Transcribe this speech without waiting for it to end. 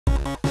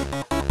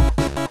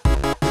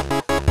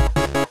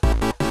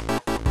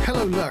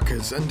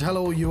lurkers, and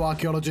hello you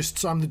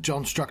archaeologists. I'm the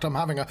Johnstruct. I'm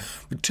having a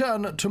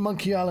return to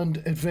Monkey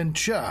Island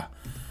adventure.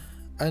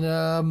 And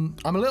I'm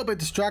a little bit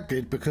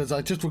distracted because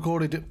I just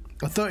recorded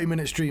a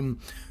 30-minute stream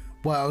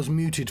where I was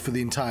muted for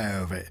the entire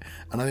of it,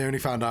 and I only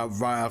found out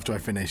right after I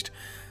finished.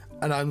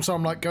 And I'm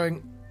like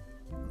going,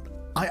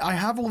 I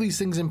have all these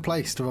things in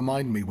place to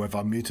remind me whether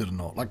I'm muted or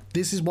not. Like,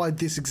 this is why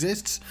this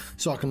exists,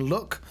 so I can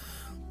look.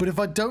 But if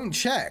I don't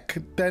check,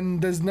 then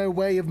there's no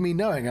way of me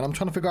knowing, and I'm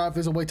trying to figure out if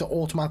there's a way to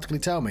automatically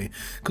tell me.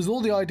 Because all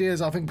the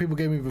ideas I think people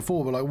gave me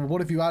before were like, well,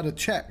 what if you add a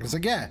check? It's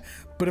like, yeah,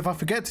 but if I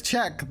forget to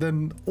check,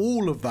 then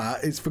all of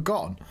that is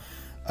forgotten.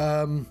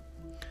 And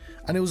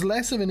it was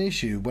less of an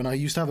issue when I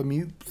used to have a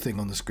mute thing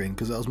on the screen,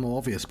 because that was more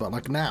obvious. But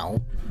like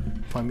now,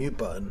 my mute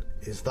button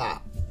is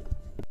that.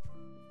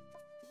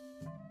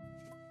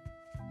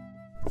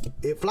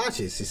 It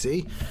flashes, you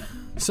see?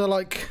 So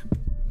like,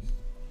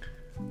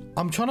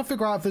 I'm trying to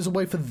figure out if there's a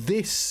way for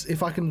this,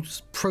 if I can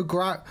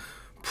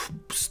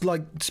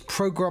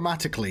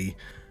programmatically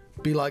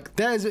be like,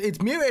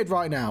 it's muted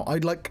right now. I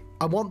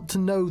want to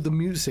know the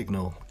mute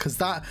signal, because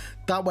that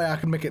way I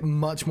can make it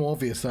much more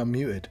obvious that I'm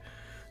muted.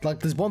 Like,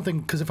 there's one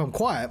thing, because if I'm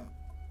quiet,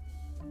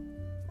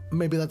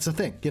 maybe that's a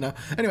thing, you know?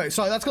 Anyway,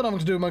 sorry, that's got nothing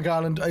to do with Monkey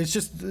Island. It's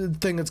just a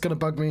thing that's going to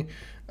bug me.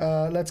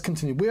 Let's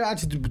continue. We're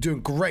actually doing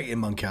great in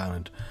Monkey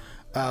Island.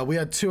 We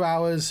had 2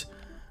 hours.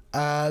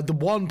 The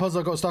one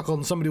puzzle I got stuck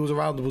on, somebody was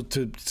around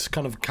to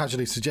kind of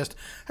casually suggest,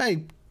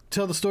 hey,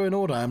 tell the story in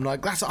order. I'm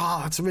like,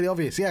 that's really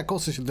obvious. Yeah, of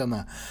course I should have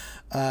done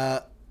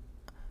that.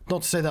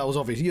 Not to say that was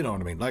obvious, you know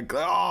what I mean? Like,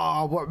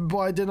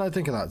 why didn't I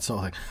think of that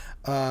sort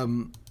of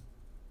thing?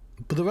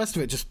 But the rest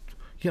of it just,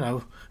 you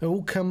know, it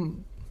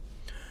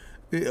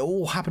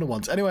all happened at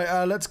once. Anyway,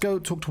 let's go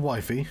talk to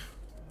Wifey.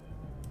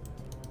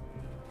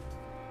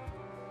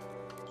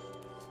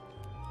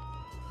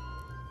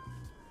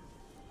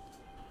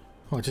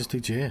 Oh, I just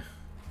need you here.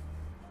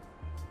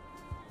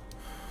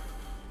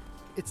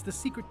 It's the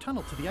secret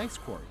tunnel to the ice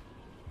quarry.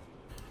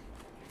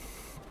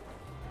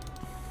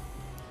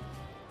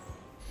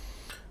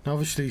 Now,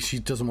 obviously, she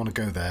doesn't want to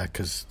go there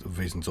because of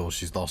reasons, or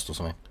she's lost or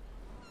something.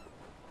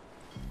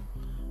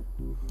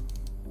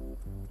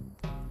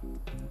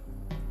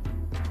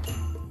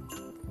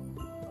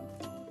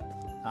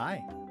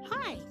 Hi.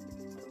 Hi.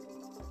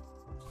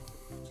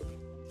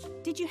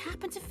 Did you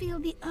happen to feel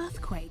the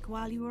earthquake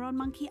while you were on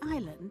Monkey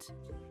Island?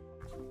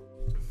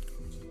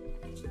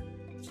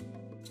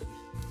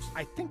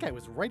 I think I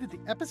was right at the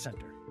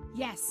epicenter.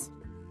 Yes,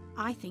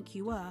 I think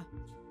you were.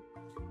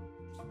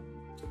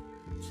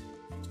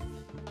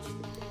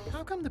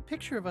 How come the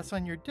picture of us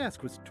on your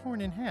desk was torn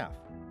in half?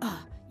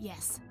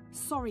 Yes.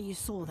 Sorry you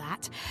saw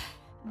that.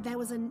 There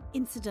was an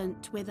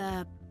incident with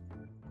a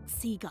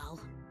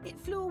seagull. It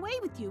flew away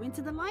with you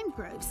into the lime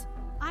groves.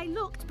 I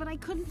looked, but I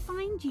couldn't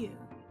find you.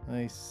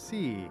 I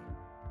see.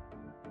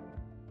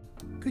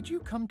 Could you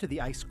come to the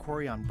ice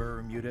quarry on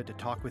Brr Muda to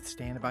talk with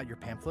Stan about your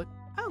pamphlet?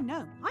 Oh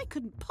no, I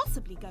couldn't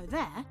possibly go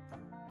there.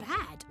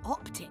 Bad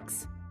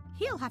optics.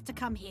 He'll have to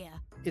come here.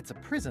 It's a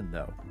prison,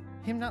 though.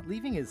 Him not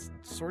leaving is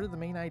sort of the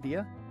main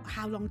idea.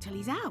 How long till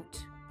he's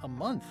out? A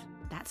month.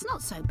 That's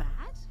not so bad.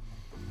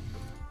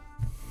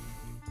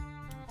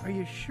 Are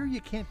you sure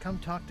you can't come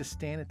talk to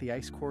Stan at the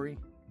ice quarry?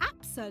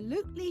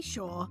 Absolutely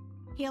sure.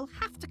 He'll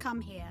have to come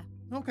here.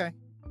 Okay.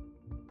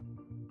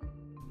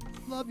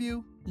 Love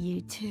you.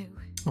 You too.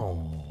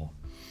 Oh.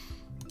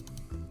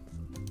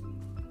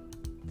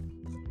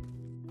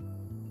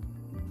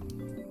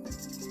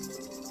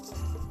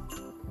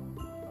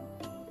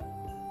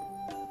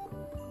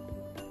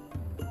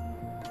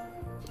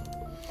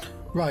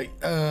 Right,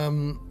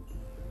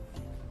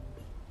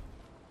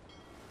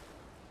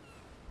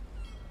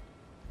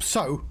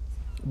 so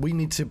we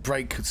need to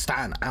break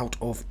Stan out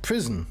of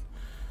prison.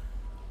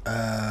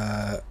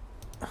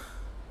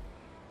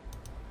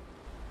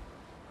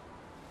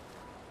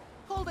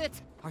 Hold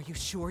it! Are you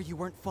sure you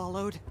weren't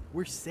followed?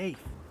 We're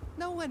safe.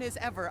 No one is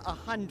ever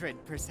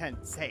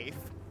 100% safe.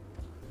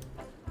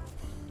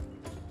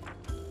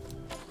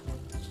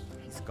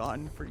 He's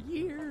gone for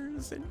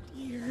years and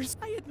years.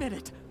 I admit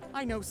it.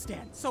 I know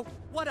Stan, so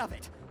what of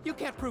it? You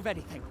can't prove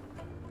anything.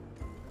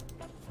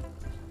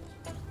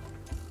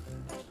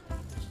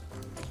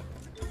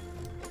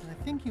 I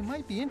think you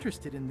might be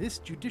interested in this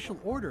judicial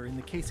order in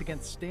the case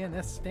against Stan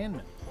S.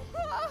 Stanman.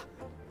 Ah,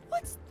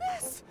 what's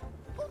this?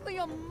 Only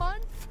a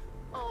month?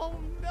 Oh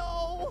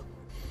no!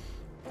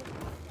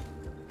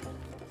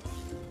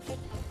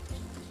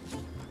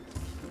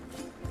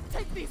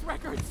 Take these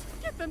records!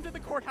 Get them to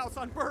the courthouse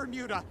on Brr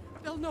Muda.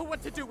 They'll know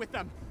what to do with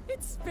them.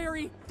 It's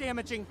very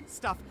damaging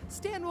stuff.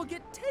 Stan will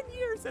get 10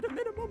 years at a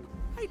minimum.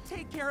 I'd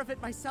take care of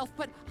it myself,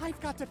 but I've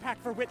got to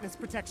pack for witness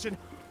protection.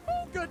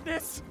 Oh,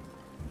 goodness!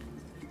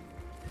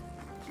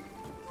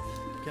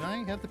 Can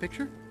I have the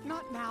picture?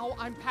 Not now,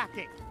 I'm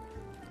packing.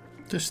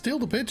 Just steal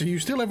the picture. You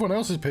steal everyone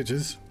else's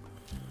pictures.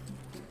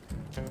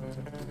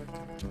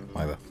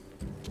 Either.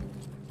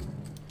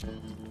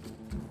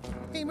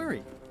 Hey,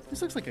 Murray.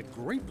 This looks like a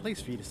great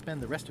place for you to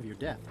spend the rest of your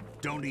death.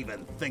 Don't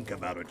even think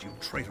about it, you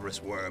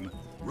traitorous worm.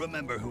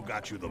 Remember who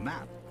got you the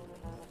map.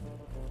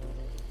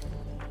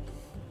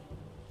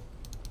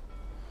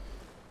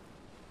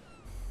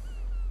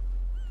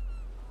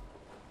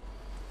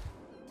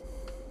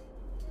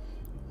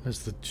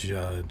 Where's the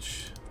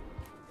judge?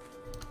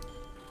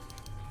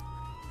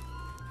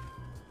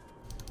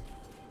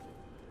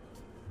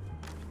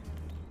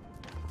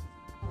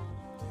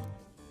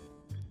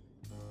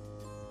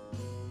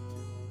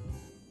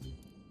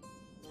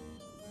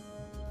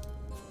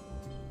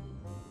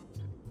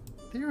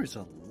 There is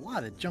a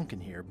lot of junk in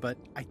here, but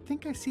I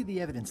think I see the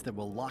evidence that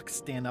will lock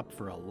Stan up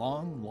for a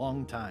long,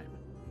 long time.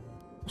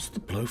 What's the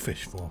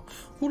blowfish for?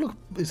 Oh look,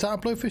 is that a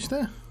blowfish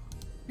there?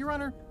 Your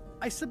Honor,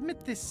 I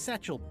submit this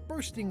satchel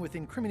bursting with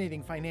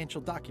incriminating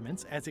financial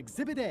documents as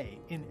Exhibit A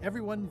in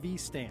Everyone v.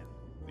 Stan.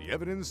 The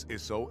evidence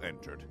is so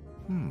entered.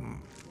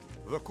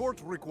 The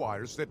court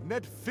requires that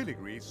Ned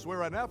Filigree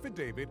swear an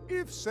affidavit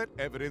if said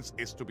evidence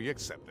is to be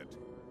accepted.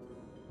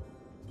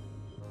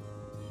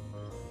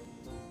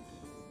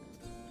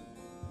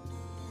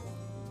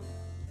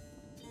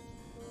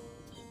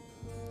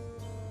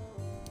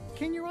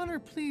 Can Your Honor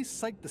please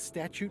cite the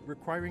statute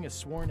requiring a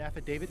sworn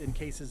affidavit in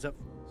cases of...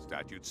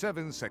 Statute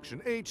 7,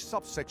 Section H,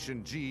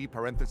 subsection G,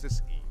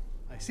 parenthesis E.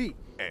 I see.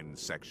 And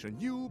Section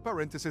U,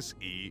 parenthesis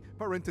E,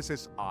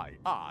 parenthesis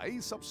II,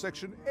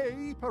 subsection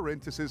A,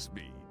 parenthesis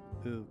B.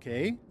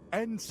 Okay.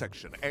 And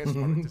Section S,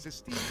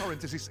 parenthesis T,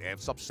 parenthesis F,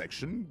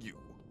 subsection U.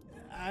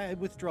 I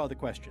withdraw the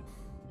question.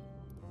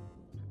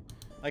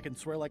 I can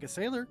swear like a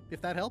sailor, if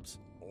that helps.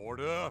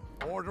 Order!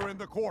 Order in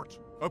the court!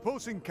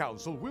 Opposing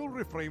counsel will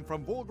refrain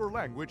from vulgar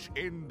language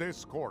in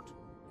this court.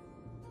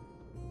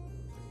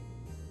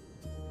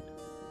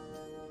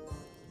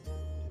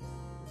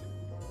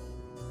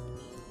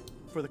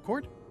 For the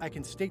court, I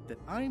can state that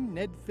I'm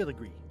Ned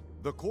Filigree.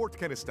 The court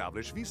can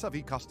establish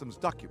vis-a-vis customs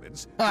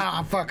documents.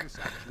 Ah, fuck. It's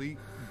actually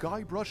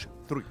Guybrush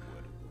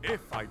Threepwood.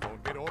 If I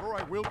don't get order,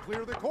 I will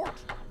clear the court.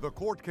 The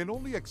court can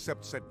only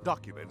accept said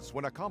documents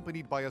when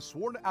accompanied by a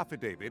sworn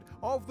affidavit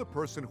of the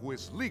person who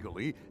is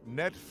legally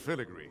Ned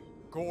Filigree.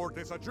 Court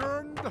is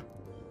adjourned.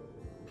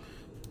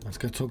 Let's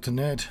go talk to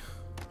Ned.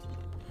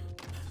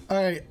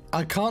 Alright,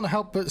 I can't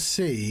help but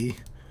see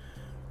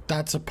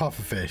that's a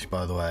pufferfish,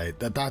 by the way.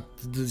 That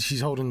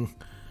she's holding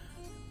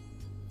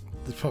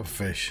the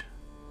pufferfish.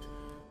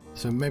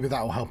 So maybe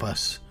that will help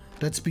us.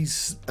 Let's be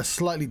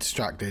slightly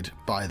distracted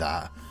by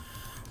that.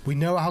 We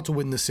know how to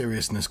win the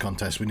seriousness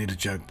contest. We need a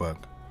joke book.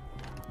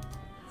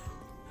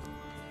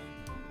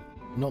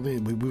 Not the.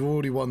 We've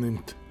already won the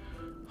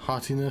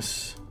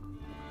heartiness.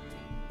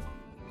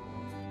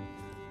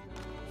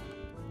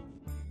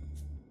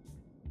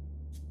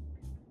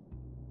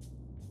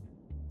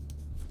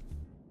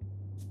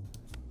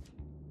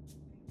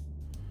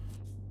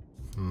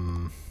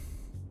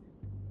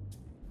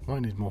 I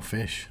need more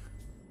fish.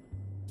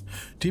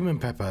 Demon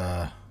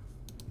pepper.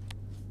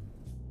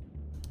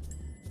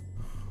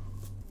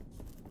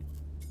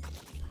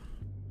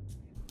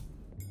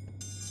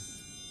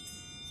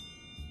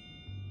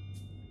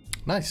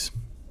 Nice.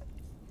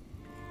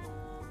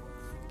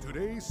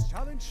 Today's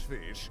challenge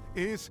fish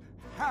is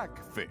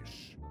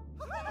hagfish.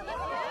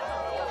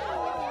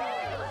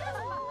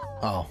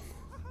 Oh.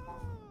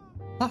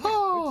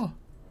 Aha!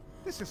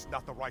 This is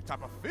not the right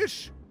type of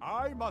fish.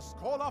 I must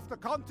call off the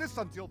contest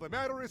until the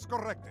matter is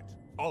corrected.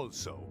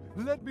 Also,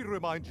 let me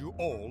remind you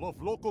all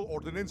of Local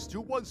Ordinance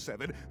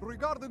 217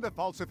 regarding the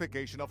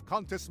falsification of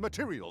contest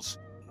materials.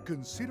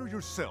 Consider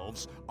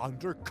yourselves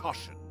under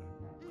caution.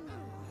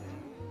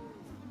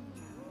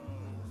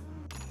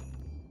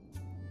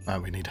 Oh,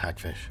 we need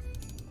hagfish.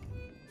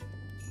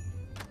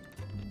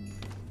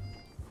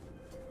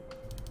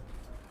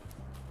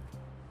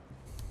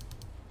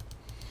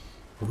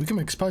 Well, we can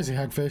make spicy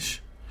hagfish.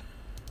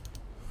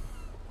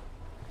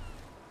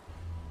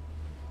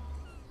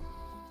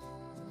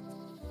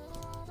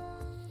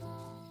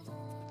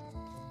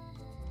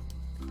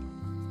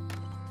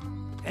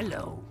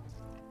 Hello.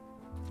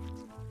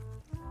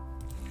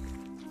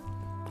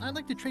 I'd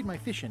like to trade my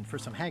fish in for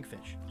some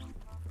hagfish.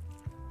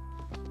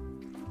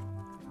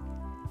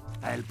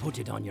 I'll put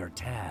it on your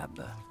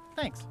tab.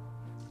 Thanks.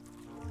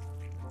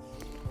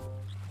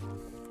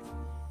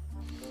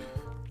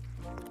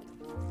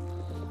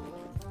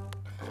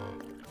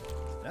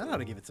 That ought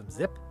to give it some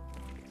zip.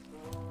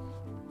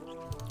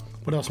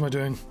 What else am I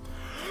doing?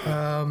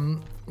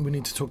 We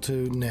need to talk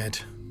to Ned.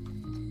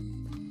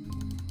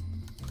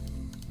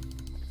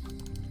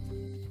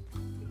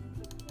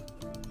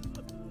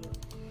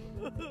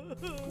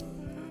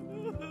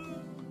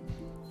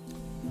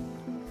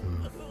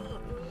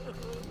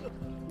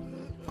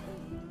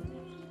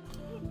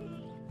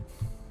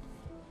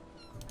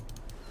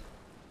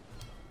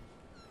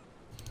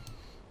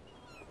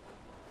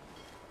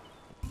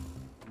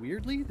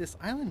 Weirdly, this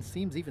island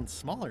seems even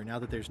smaller now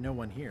that there's no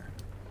one here.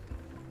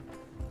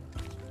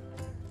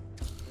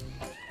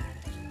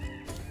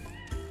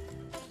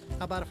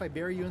 How about if I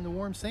bury you in the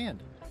warm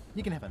sand?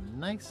 You can have a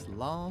nice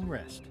long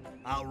rest.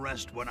 I'll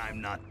rest when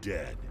I'm not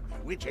dead,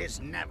 which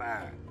is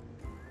never.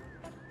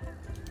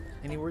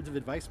 Any words of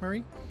advice,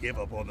 Murray? Give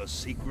up on the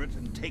secret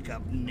and take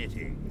up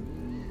knitting.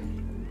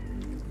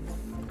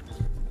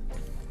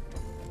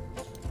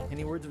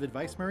 Any words of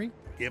advice, Murray?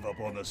 Give up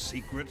on the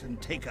secret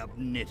and take up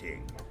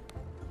knitting.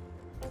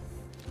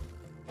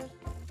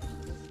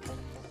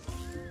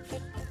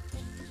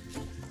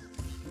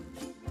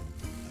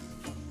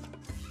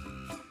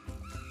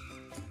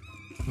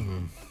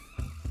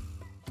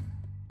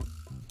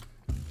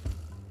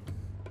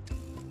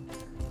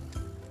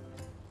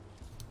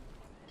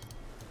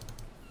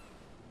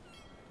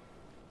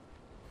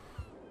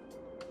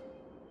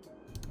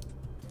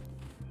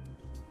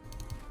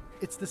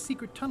 It's the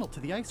secret tunnel to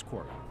the ice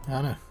core.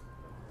 I know.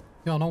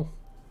 Yeah, I know.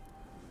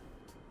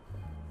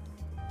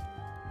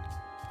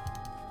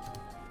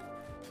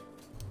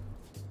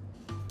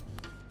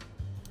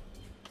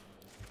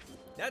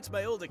 That's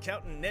my old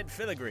accountant Ned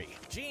Filigree.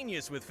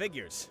 Genius with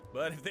figures.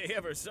 But if they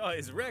ever saw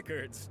his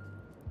records...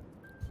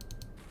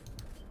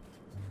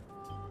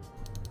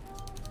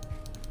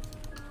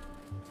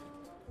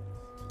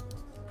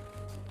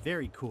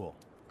 Very cool.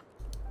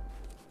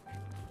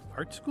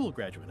 Art school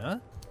graduate, huh?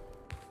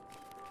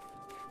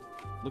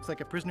 Looks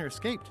like a prisoner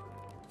escaped.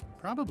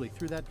 Probably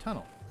through that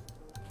tunnel.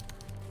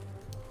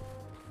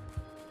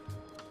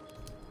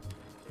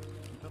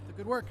 Keep up the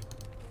good work.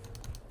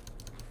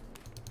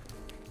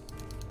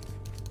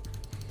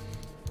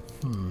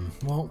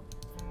 Well,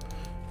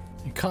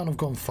 you can't have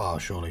gone far,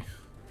 surely.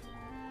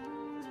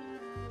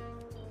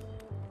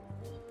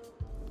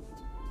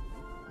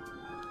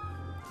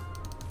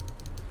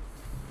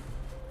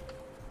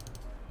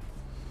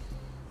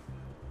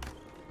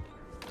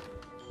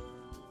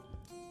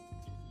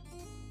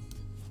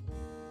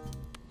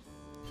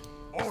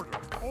 Order!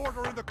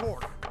 Order in the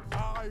court!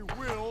 I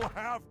will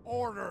have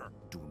order!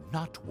 Do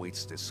not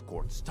waste this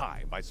court's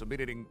time by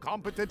submitting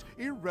incompetent,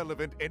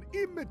 irrelevant, and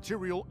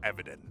immaterial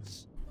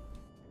evidence.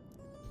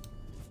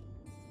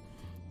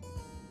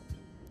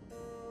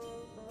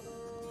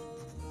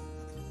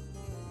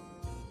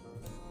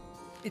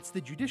 It's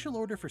the judicial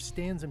order for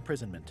Stan's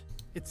imprisonment.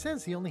 It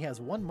says he only has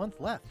 1 month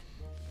left.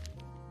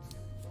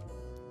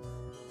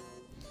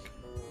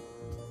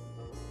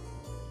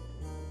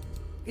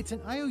 It's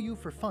an IOU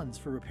for funds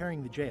for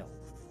repairing the jail.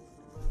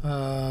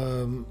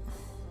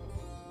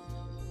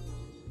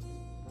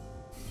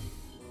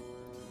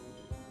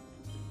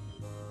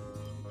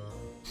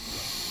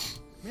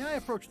 May I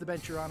approach the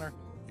bench, Your Honor?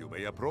 You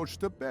may approach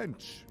the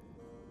bench.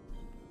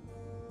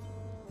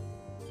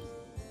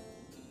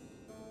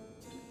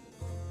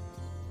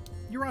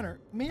 Your Honor,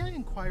 may I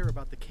inquire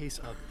about the case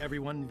of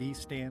Everyone v.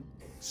 Stan?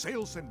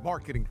 Sales and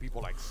marketing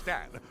people like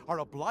Stan are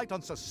a blight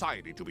on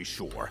society, to be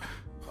sure,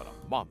 but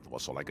a month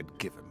was all I could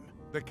give him.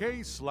 The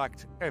case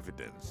lacked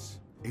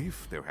evidence.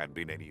 If there had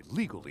been any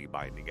legally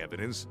binding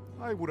evidence,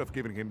 I would have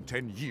given him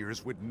 10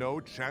 years with no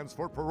chance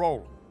for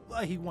parole.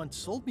 He once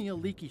sold me a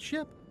leaky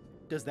ship.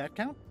 Does that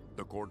count?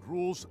 The court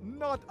rules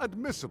not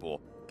admissible,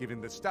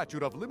 given the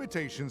statute of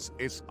limitations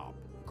is up.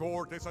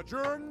 Court is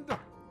adjourned.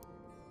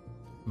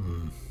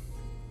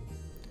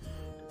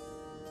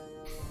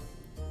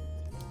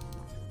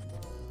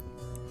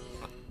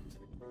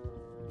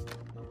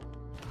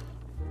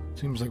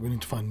 Seems like we need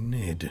to find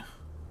Ned.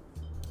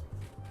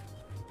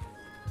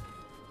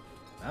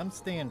 I'm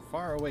staying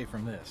far away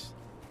from this.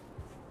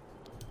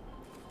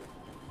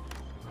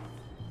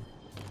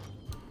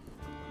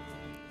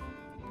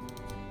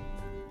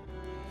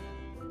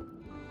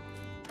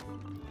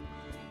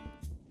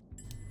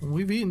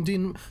 We've eaten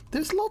demon...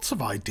 There's lots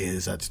of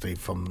ideas, actually,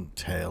 from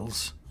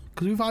Tales.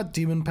 Because we've had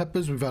demon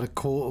peppers, we've had a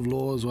court of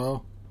law as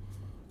well.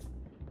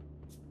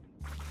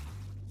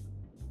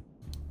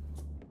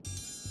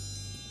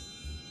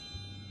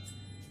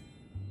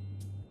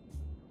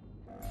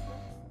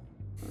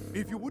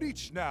 If you would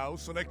each now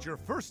select your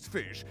first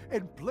fish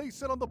and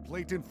place it on the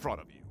plate in front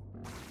of you.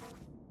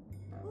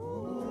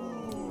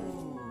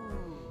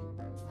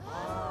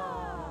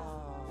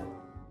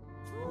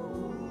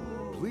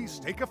 Please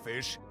take a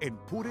fish and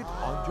put it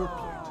on your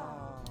plate.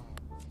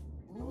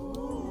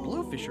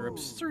 Blowfish are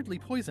absurdly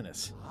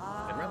poisonous.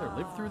 I'd rather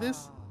live through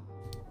this.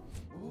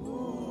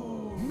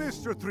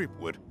 Mr.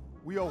 Threepwood,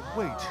 we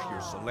await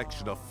your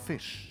selection of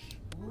fish.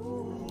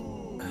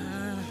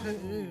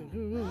 And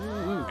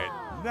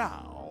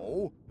now,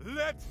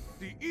 let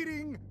the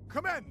eating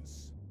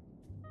commence!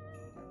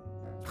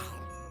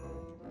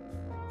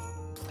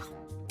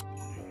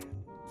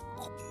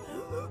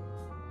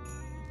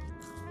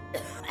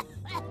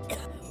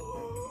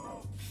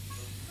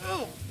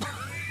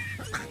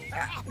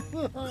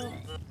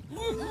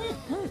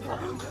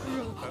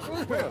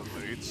 Well,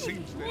 it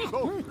seems that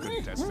both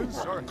contestants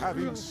are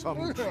having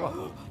some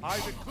trouble. I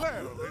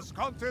declare this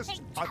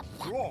contest a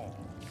draw.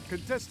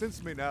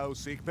 Contestants may now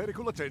seek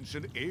medical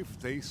attention if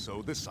they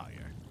so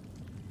desire.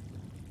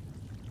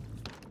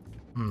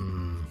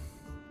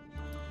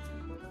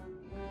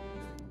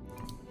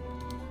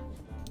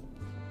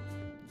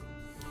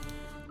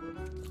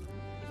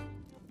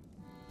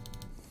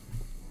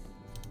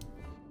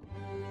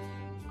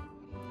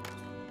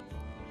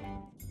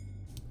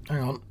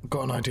 Hang on,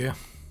 got an idea.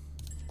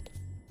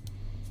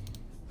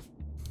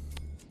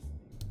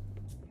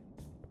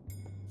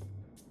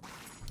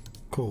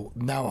 Cool,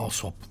 now I'll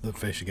swap the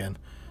fish again.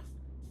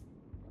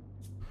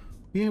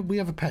 Yeah, we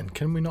have a pen.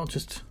 Can we not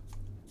just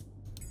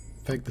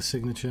fake the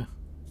signature?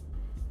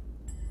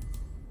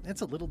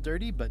 That's a little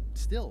dirty, but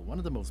still one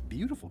of the most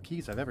beautiful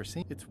keys I've ever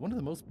seen. It's one of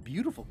the most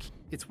beautiful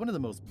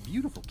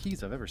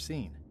keys I've ever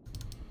seen.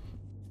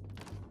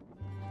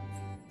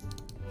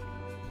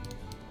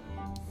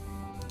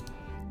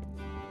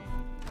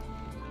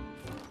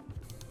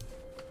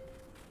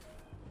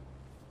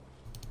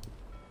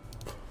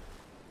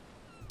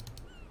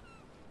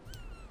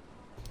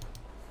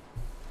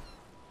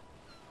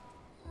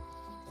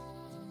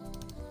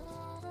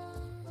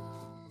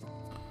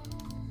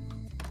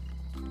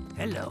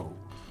 Hello.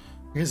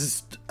 I guess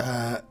it's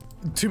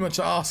too much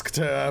to ask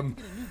to Get a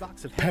new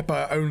box of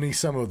pepper only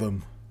some of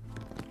them.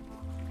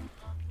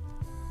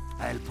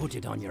 I'll put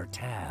it on your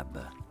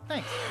tab.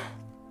 Thanks.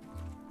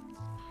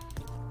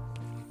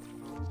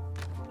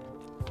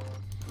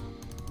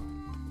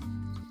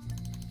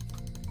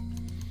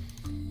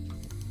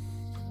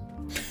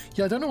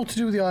 Yeah, I don't know what to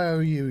do with the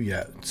IOU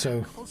yet,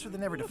 so... Closer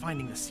than ever to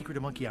finding the secret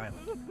of Monkey Island.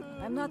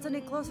 I'm not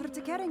any closer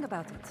to caring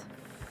about it.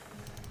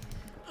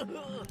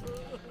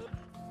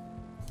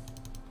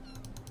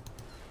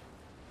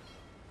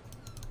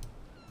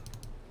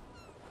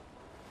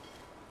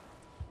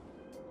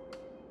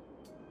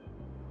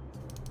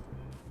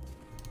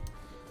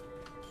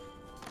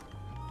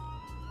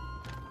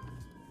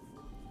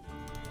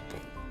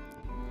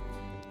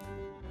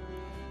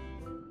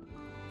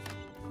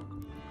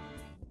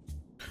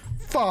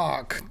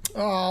 Fuck!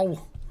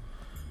 Oh!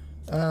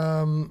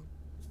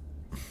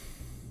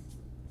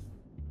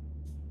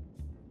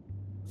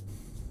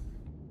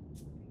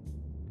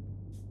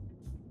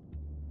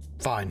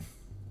 Fine.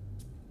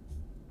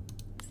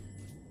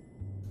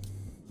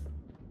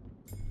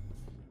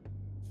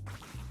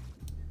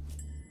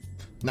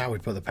 Now we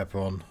put the pepper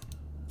on.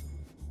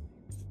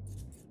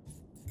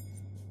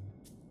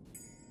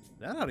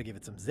 That ought to give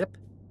it some zip.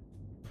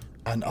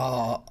 And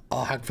our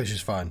hagfish is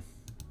fine.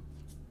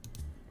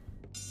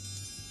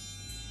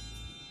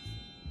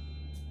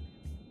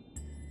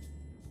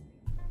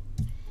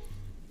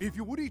 If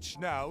you would each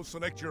now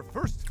select your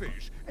first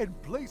fish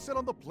and place it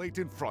on the plate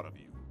in front of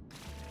you.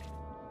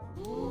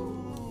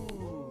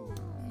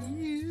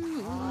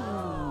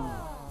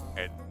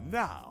 And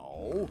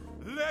now,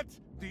 let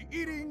the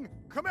eating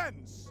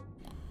commence!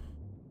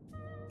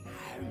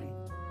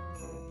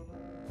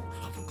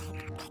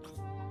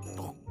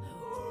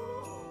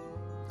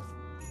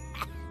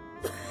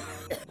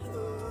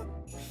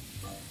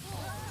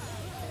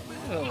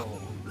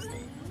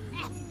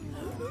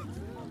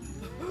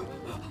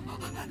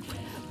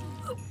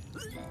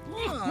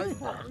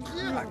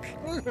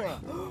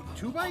 Yuck.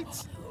 2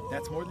 bites?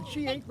 That's more than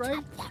she ate,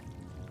 right?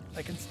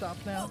 I can stop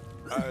now.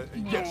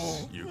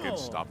 Yes, you can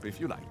stop if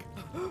you like.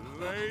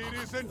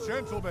 Ladies and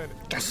gentlemen,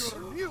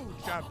 your new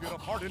champion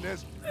of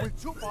hardiness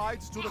with 2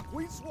 bites to the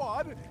Queen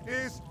Swan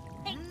is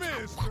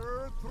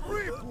Mr.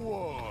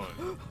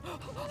 Threepwood.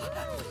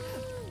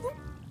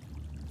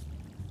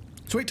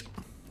 Sweet.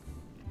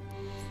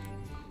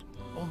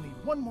 Only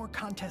one more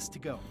contest to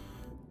go.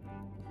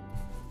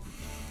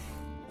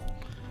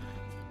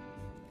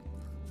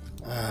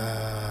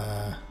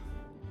 Hang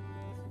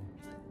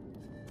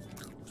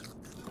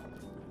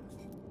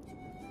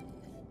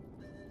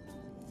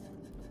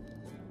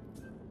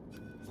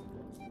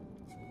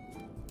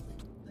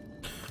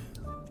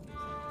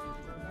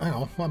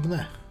on, what happened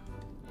there?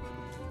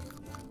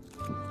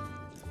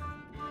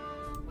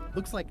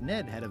 Looks like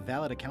Ned had a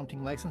valid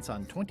accounting license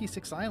on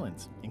 26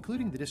 islands,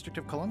 including the District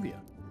of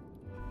Columbia.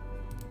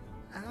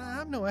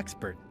 I'm no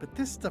expert, but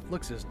this stuff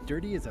looks as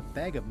dirty as a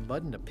bag of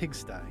mud in a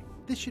pigsty.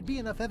 This should be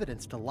enough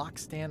evidence to lock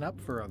Stan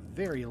up for a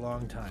very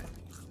long time.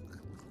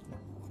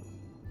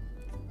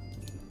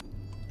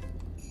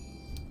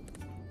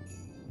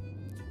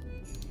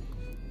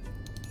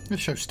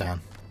 Let's show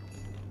Stan.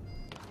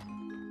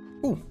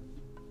 Oh,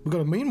 we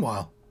got a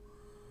meanwhile.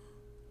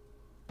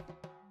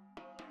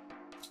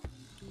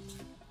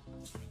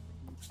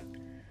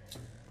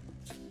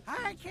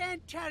 I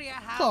can't tell you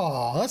how.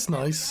 Oh, that's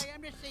nice. I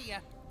am to see you.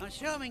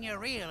 Assuming you're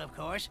real, of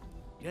course.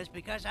 Just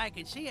because I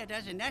can see you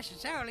doesn't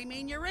necessarily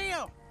mean you're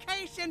real.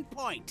 Case in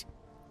point.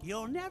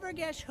 You'll never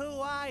guess who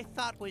I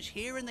thought was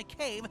here in the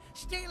cave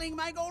stealing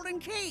my golden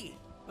key.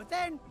 But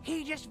then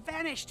he just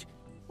vanished.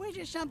 Which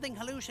is something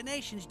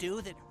hallucinations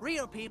do that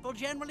real people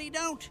generally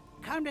don't.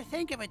 Come to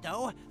think of it,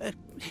 though,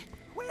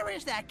 where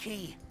is that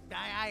key?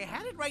 I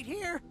had it right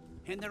here,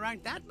 and there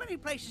aren't that many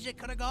places it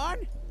could have gone.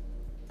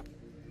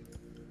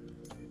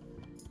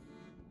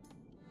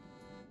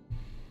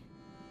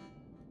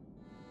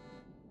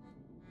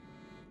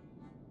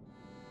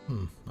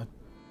 I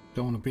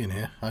don't want to be in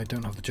here. I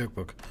don't have the joke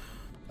book.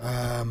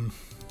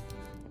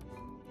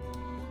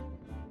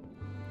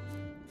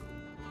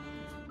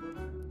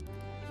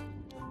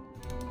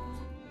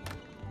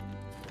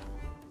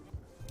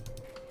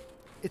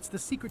 It's the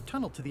secret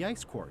tunnel to the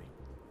ice quarry.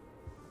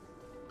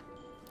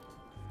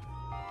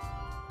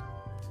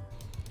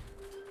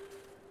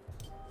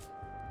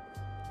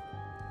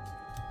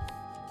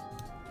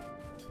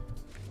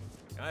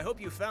 I hope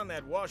you found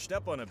that washed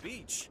up on a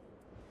beach.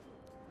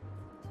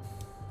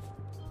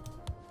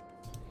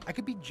 I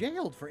could be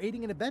jailed for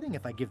aiding and abetting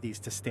if I give these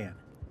to Stan.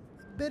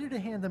 Better to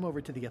hand them over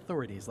to the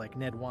authorities like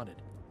Ned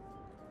wanted.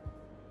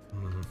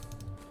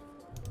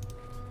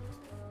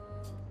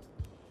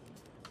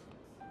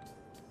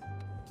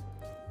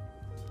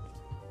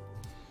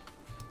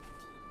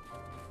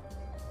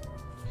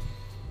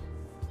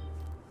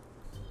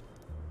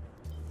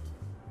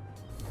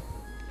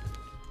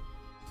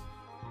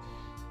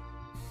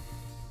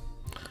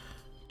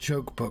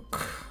 Joke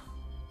book.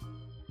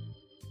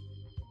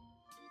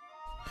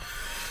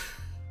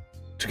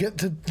 To get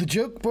to the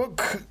joke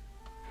book,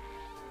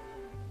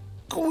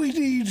 We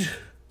need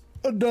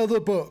another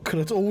book.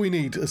 That's all we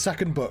need. A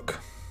second book.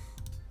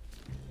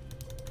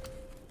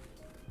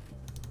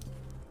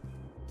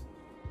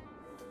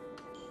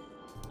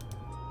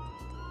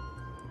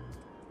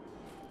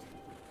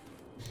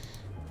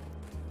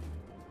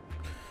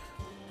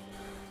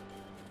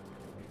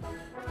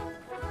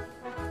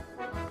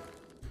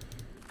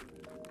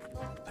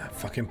 That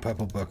fucking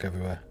purple book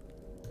everywhere.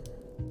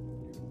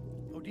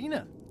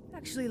 Odina!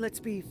 Actually, let's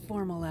be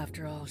formal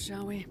after all,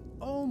 shall we?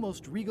 Oh,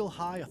 most regal,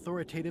 high,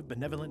 authoritative,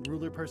 benevolent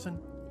ruler person.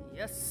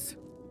 Yes.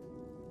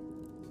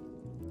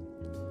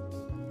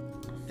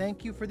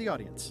 Thank you for the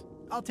audience.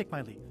 I'll take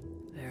my leave.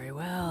 Very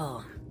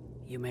well.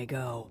 You may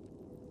go.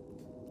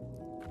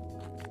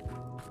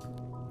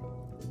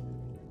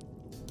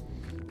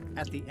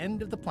 At the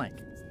end of the plank.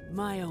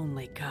 My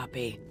only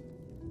copy.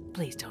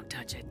 Please don't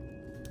touch it.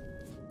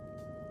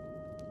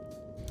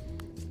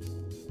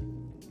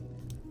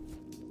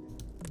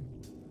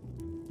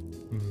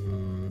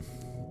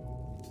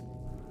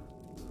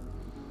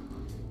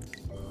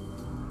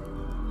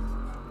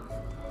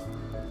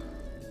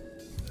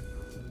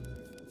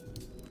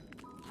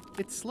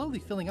 It's slowly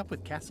filling up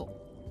with castle.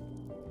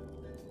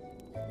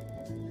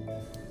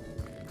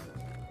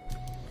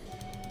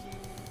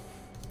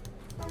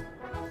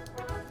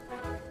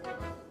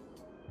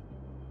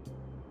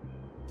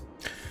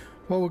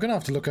 Well, we're gonna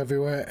have to look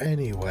everywhere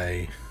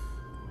anyway.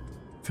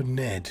 For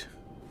Ned.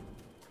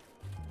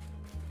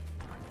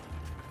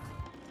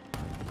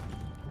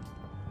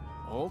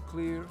 All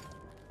clear.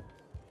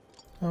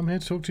 I'm here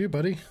to talk to you,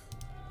 buddy.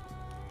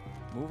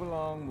 Move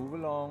along, move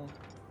along.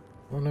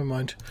 Oh, never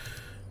mind.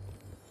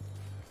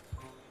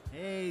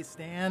 Hey,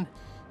 Stan.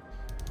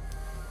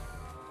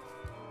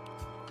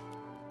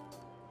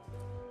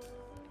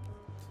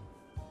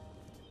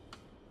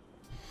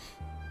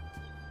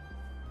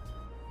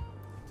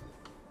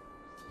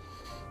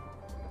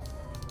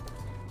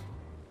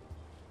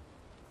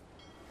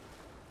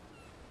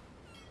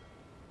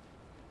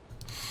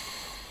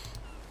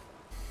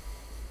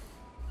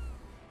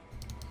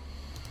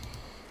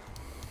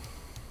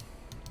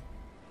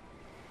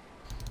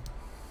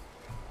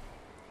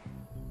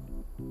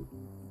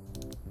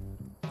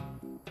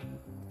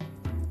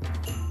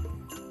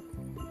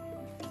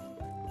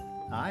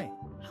 Hi.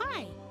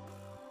 Hi.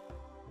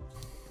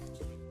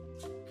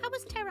 How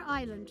was Terror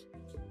Island?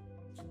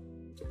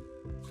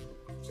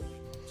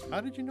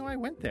 How did you know I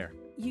went there?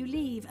 You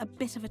leave a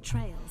bit of a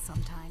trail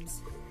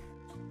sometimes.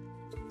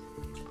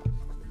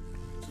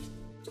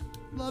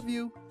 Love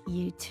you.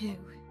 You too.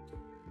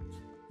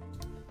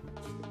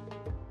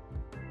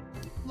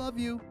 Love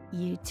you.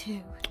 You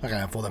too.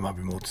 Okay, I thought there might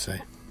be more to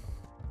say.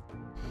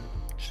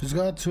 She's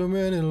got too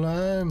many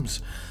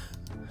limes.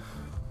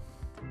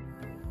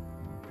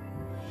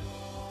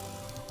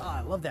 Oh,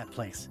 I love that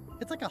place.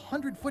 It's like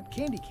 100-foot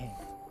candy cane.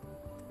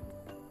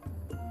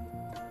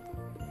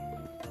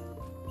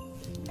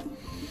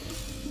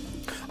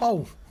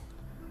 Oh,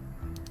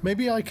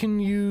 maybe I can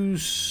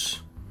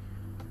use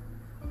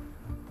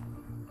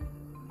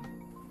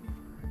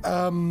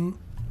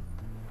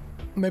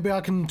maybe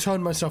I can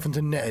turn myself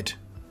into Ned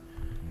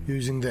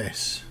using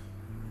this.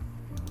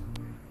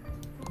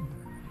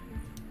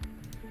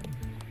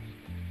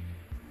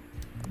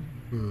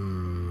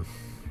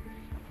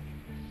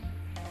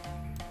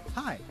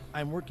 Hi,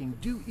 I'm working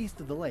due east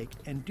of the lake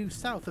and due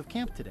south of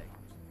camp today.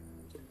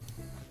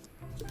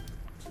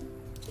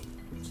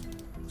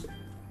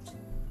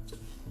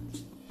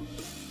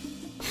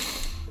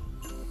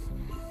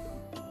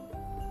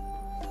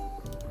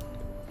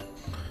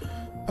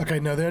 Okay,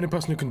 no, the only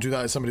person who can do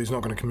that is somebody who's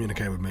not going to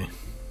communicate with me.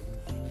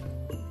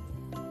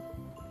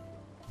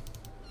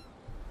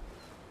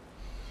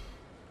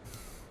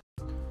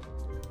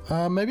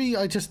 Maybe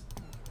I just...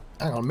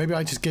 Hang on, maybe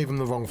I just gave him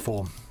the wrong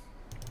form.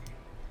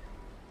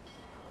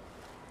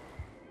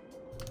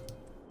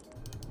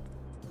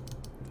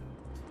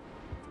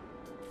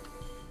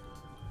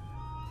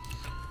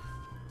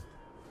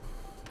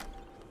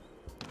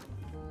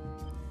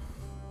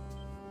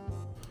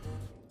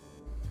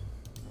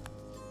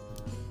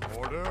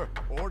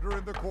 Order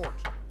in the court.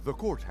 The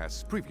court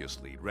has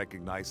previously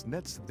recognized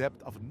Ned's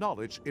depth of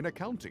knowledge in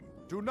accounting.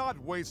 Do not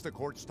waste the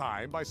court's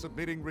time by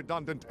submitting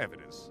redundant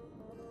evidence.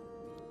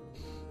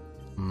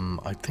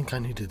 I think I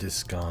need a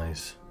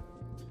disguise.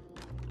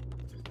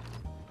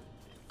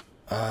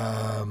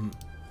 I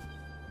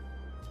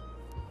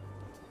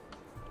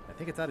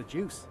think it's out of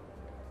juice.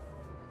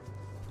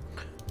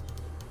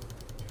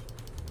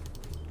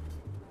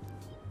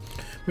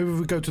 Maybe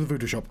we go to the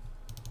voodoo shop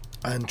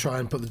and try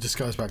and put the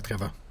disguise back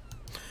together.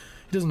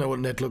 He doesn't know what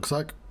Ned looks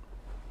like.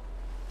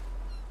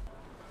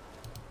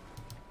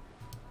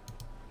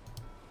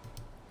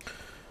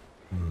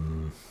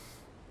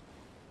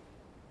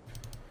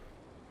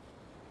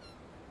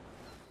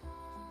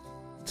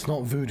 It's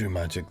not voodoo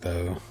magic,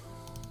 though.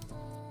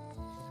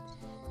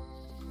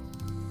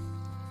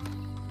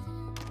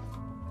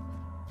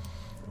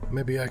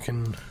 Maybe I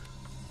can...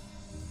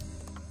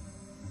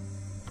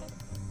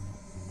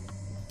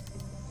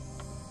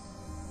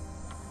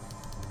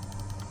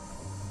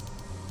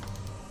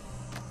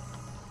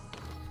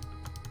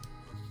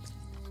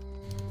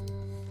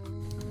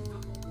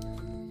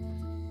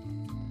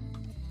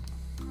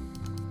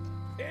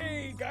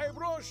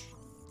 push.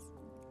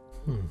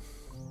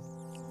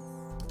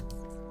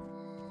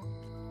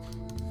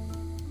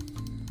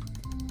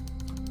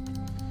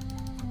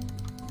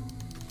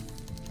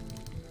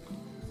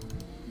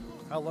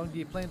 How long do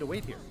you plan to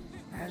wait here?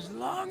 As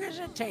long as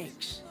it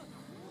takes.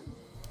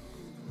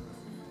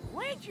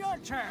 Wait your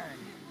turn.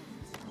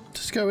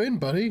 Just go in,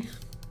 buddy.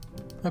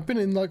 I've been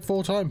in like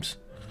 4 times.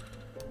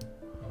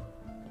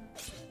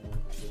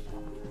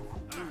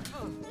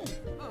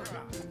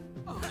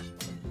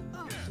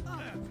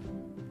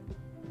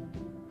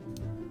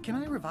 Can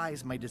I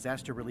revise my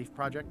disaster relief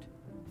project?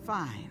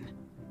 Fine.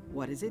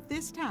 What is it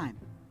this time?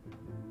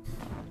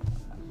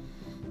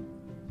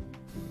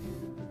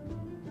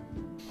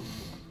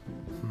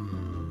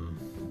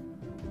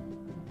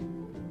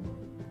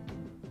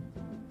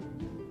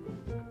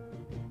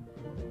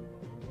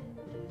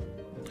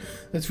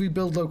 Let's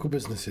rebuild local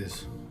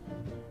businesses.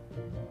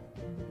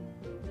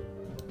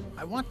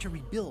 I want to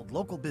rebuild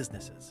local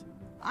businesses.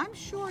 I'm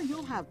sure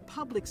you'll have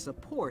public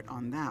support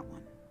on that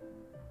one.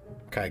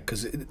 Okay,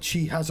 because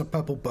she has a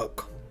purple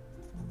book.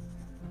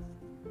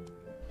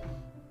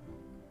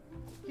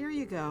 Here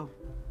you go.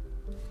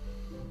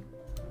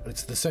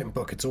 It's the same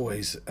book. It's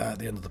always at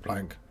the end of the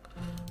plank.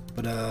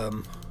 But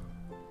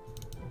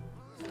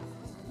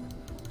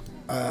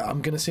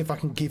I'm gonna see if I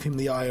can give him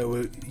the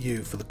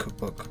IOU for the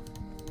cookbook.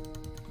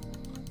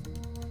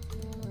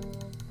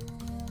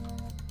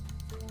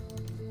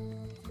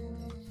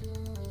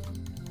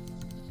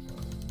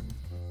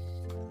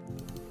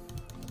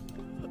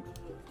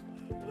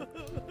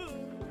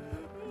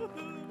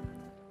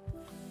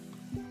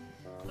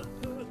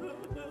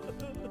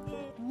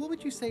 What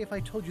would you say if I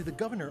told you the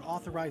governor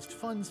authorized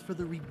funds for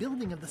the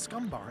rebuilding of the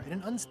scum bar at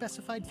an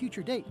unspecified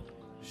future date?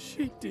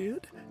 She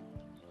did?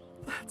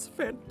 That's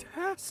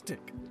fantastic.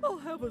 I'll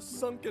have a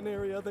sunken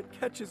area that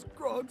catches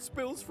grog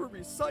spills for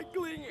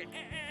recycling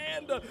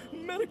and a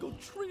medical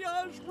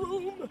triage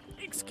room.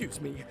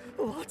 Excuse me,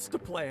 lots to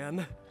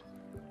plan.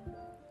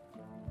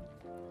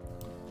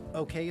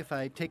 Okay if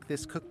I take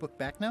this cookbook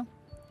back now?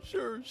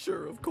 Sure,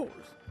 of course.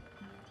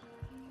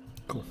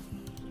 Cool.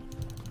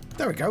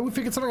 There we go. We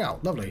figured something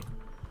out. Lovely.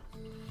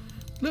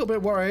 A little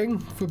bit worrying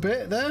for a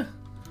bit there.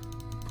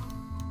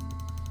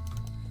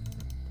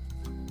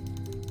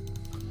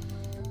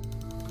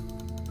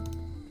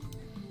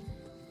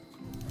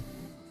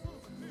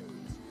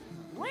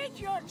 Wait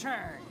your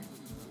turn.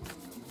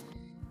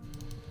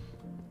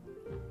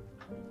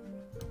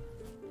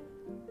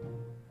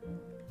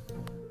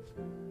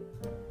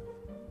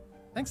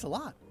 Thanks a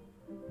lot.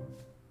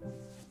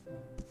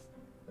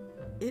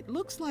 It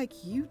looks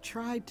like you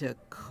tried to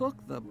cook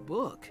the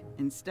book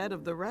instead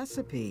of the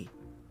recipe.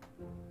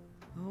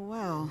 Oh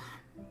well,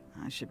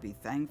 I should be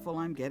thankful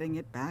I'm getting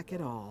it back at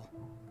all.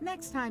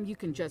 Next time you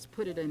can just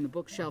put it in the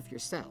bookshelf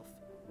yourself.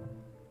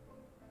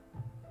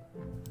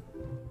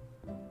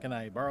 Can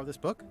I borrow this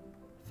book?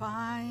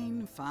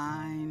 Fine,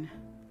 fine.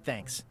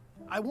 Thanks.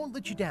 I won't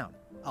let you down.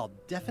 I'll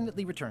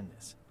definitely return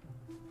this.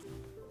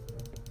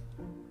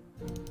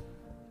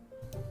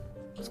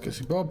 Let's go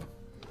see Bob.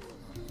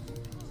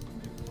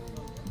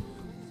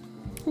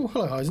 Oh,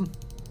 hello, Heisen.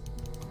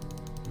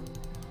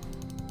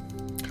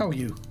 How are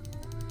you?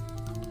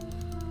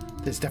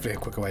 There's definitely a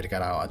quicker way to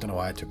get out. I don't know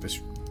why I took this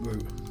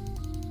route.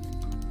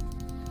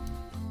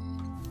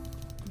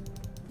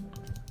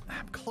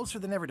 I'm closer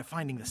than ever to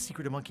finding the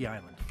secret of Monkey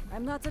Island.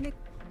 I'm not an...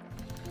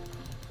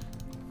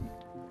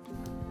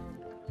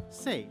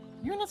 Say,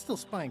 you're not still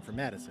spying for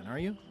Madison, are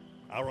you?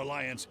 Our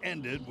alliance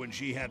ended when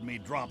she had me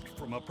dropped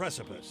from a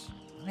precipice.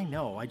 I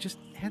know, I just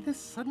had this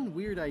sudden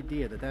weird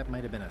idea that that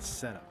might have been a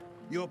setup.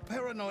 Your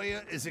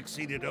paranoia is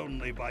exceeded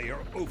only by your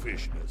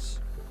oafishness.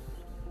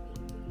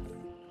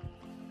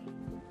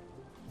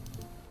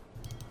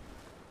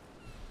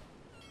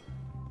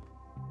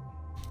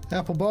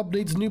 Apple Bob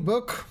needs a new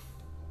book.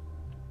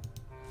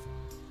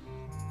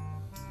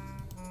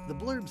 The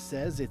blurb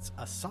says it's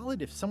a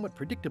solid if somewhat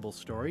predictable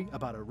story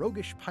about a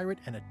roguish pirate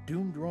and a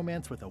doomed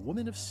romance with a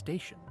woman of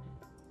station.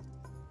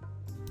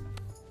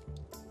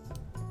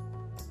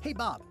 Hey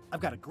Bob,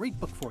 I've got a great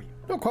book for you.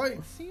 Not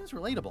quite. Seems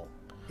relatable.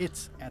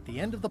 It's At the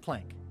End of the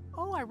Plank.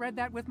 Oh, I read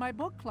that with my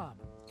book club.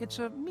 It's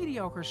a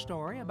mediocre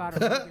story about a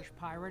British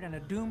pirate and a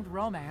doomed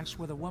romance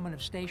with a woman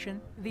of station.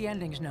 The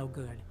ending's no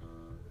good.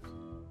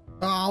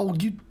 Oh,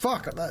 you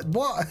fuck.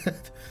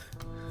 What?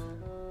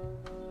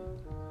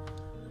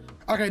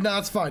 Okay, no,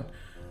 that's fine.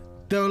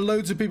 There are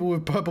loads of people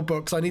with purple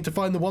books. I need to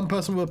find the one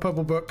person with a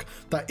purple book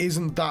that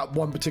isn't that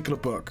one particular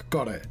book.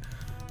 Got it.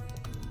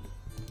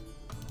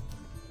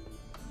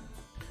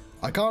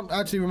 I can't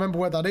actually remember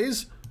where that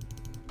is.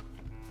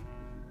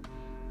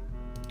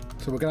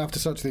 So we're going to have to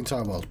search the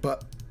entire world.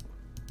 But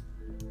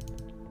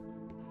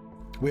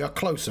we are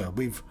closer.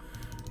 We've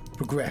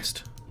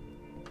progressed.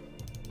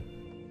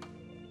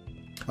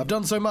 I've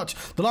done so much.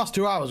 The last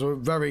 2 hours were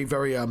very,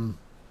 very,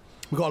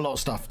 we got a lot of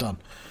stuff done.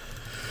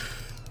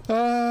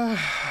 No,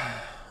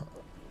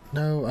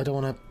 I don't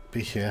want to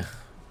be here.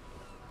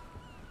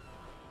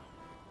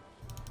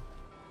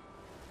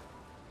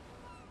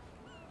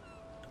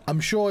 I'm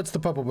sure it's the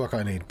purple book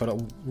I need, but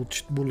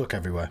we'll look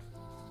everywhere.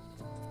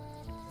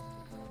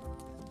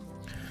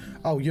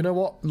 Oh, you know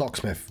what?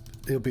 Locksmith.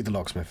 It'll be the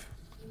locksmith.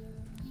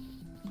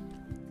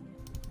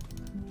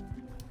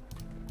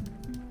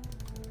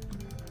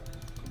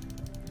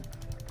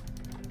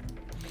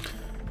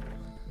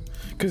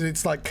 Because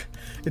it's like,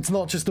 it's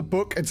not just a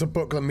book, it's a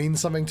book that means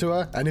something to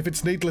her. And if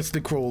it's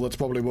needlessly cruel, that's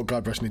probably what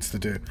Guybrush needs to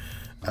do.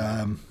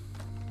 There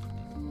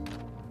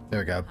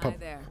we go. Hi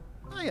there.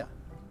 Hiya.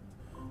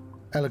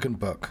 Elegant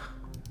book.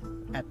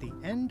 At the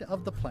end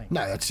of the plank.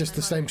 No, that's just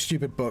the same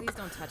stupid book. Please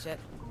don't touch it.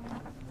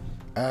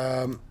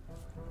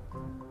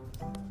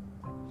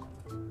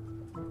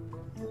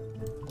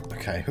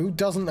 Okay, who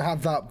doesn't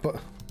have that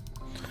book?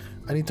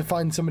 I need to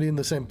find somebody in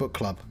the same book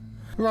club.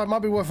 Right, might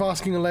be worth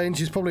asking Elaine.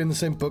 She's probably in the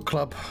same book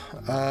club.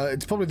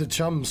 It's probably the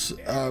chums.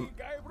 Do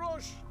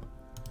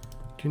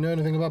you know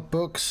anything about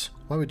books?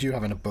 Why would you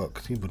have in a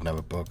book? You wouldn't have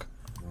a book.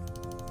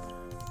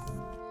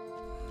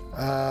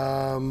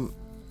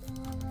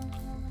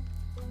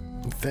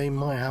 They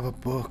might have a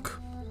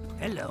book.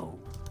 Hello.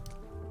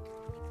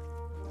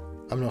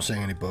 I'm not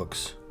seeing any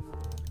books.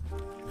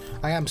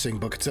 I am seeing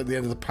books. It's at the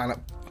end of the planet.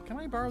 Can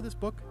I borrow this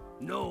book?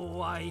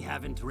 No, I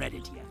haven't read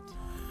it yet.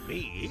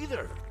 Me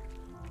either.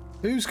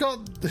 Who's got...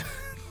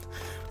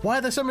 Why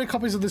are there so many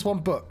copies of this one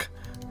book?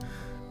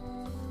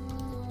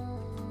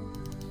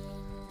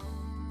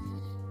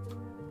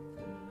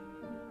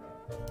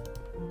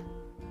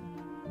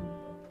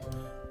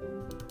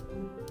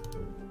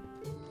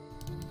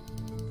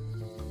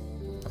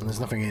 And there's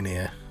nothing in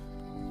here.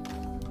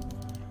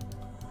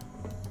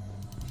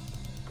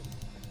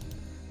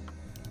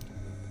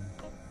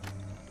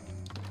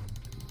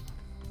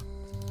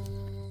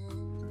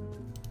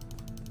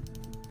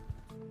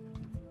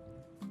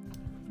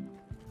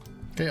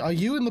 Okay, are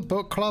you in the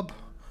book club?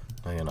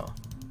 No, you're not.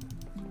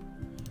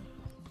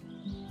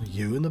 Are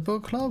you in the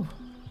book club?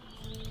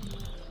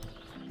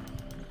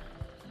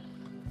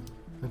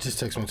 It just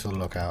takes me to the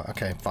lookout.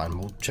 Okay, fine.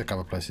 We'll check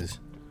other places.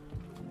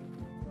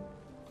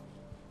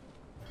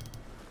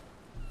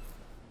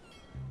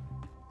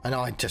 I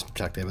know I just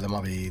checked it, but there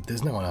might be...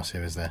 There's no one else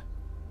here, is there?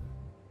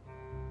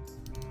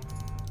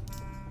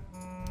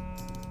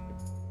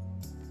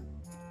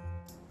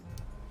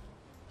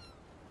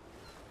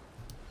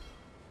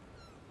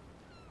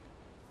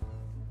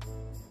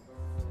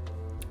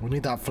 We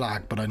need that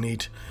flag, but I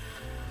need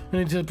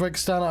to break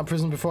Stan out of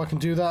prison before I can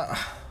do that.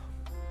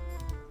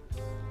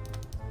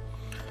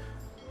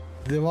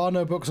 There are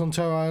no books on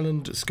Terror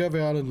Island. Scurvy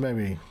Island,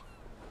 maybe.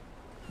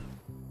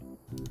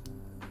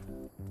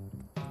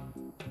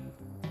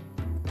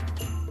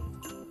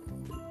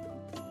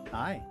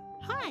 Hi.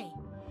 Hi.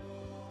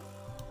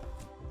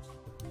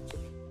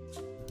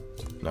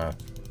 No.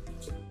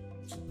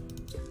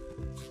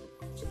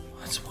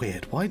 That's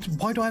weird. Why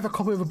do I have a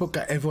copy of a book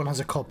that everyone has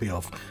a copy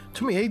of? It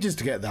took me ages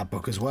to get that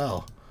book as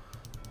well.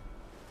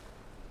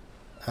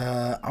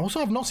 Also,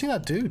 I've not seen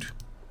that dude.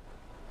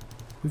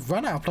 We've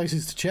run out of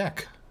places to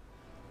check.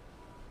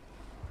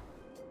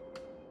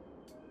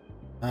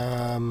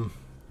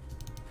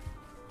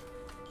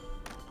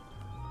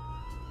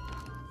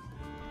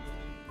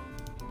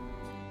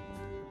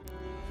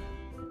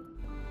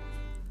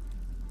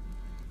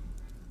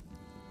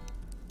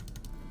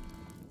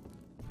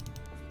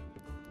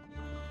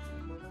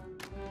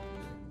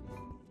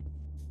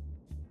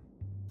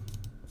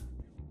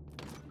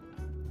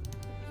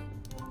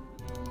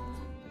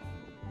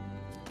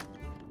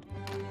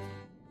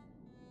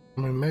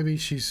 I mean, maybe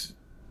she's...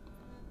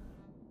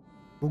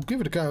 We'll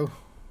give it a go.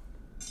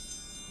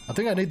 I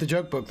think I need the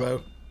joke book,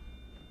 though.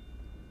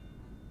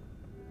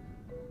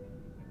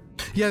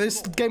 Yeah,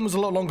 this game was a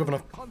lot longer than The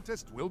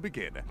contest will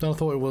begin. I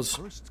thought it was.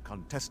 First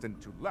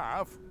contestant to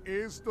laugh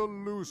is the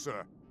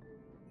loser.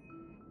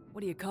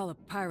 What do you call a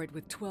pirate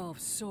with 12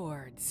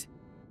 swords?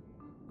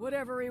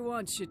 Whatever he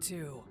wants you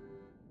to.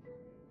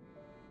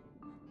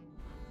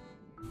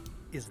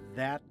 Is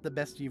that the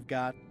best you've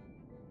got?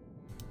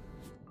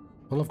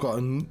 Well, I've got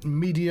a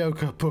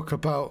mediocre book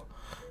about...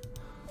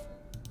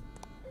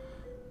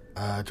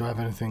 do I have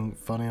anything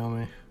funny on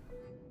me?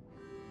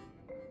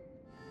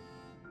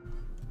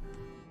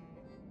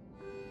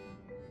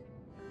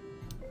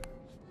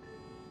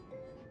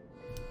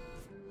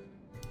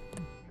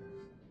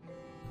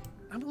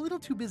 I'm a little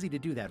too busy to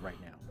do that right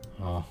now.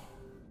 Oh.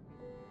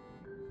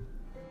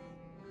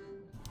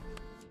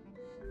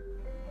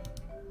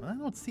 I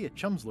don't see a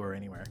chum's lure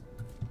anywhere.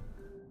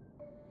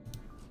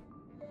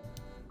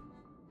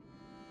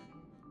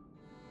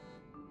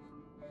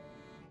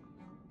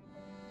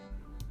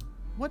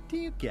 What do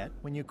you get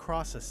when you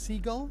cross a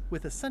seagull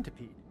with a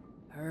centipede?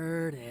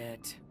 Heard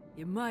it.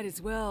 You might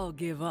as well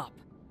give up.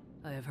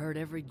 I have heard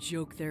every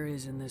joke there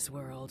is in this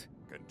world.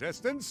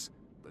 Contestants,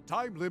 the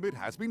time limit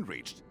has been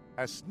reached.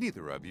 As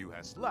neither of you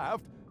has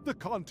laughed, the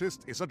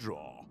contest is a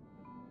draw.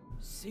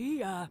 See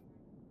ya.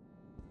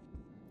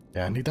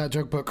 Yeah, I need that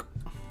joke book.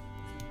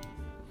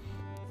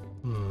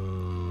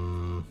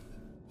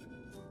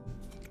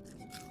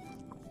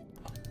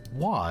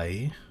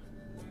 Why?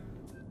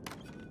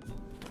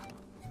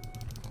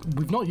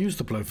 We've not used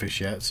the blowfish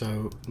yet,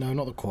 so... No,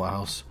 not the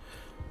courthouse.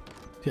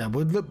 Yeah,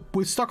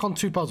 we're stuck on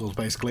two puzzles,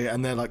 basically,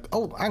 and they're like,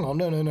 oh, hang on,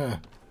 no.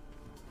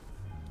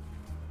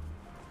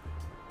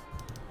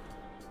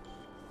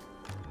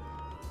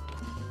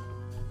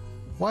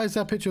 Why is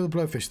that picture of the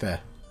blowfish there?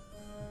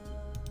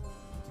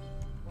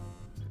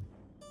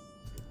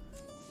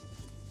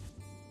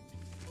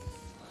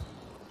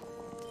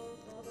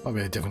 Might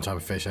be a different type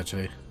of fish,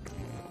 actually.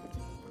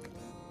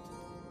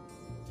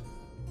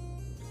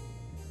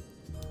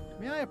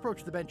 May I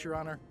approach the bench, Your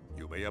Honor?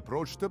 You may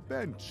approach the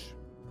bench.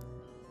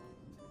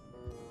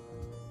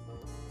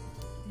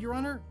 Your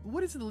Honor,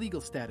 what is the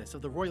legal status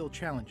of the royal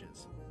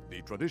challenges?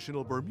 The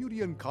traditional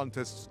Bermudian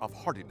contests of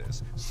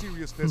hardiness,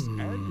 seriousness,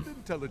 and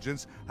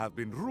intelligence have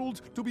been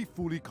ruled to be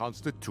fully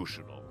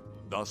constitutional.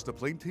 Does the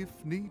plaintiff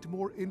need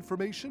more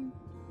information?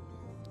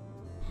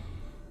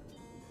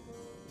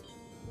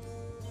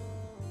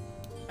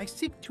 I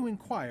seek to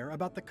inquire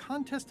about the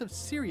contest of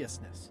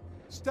seriousness.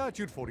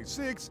 Statute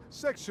 46,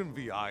 Section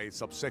VI,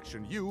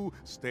 subsection U,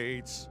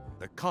 states,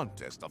 the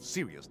contest of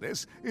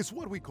seriousness is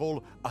what we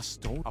call a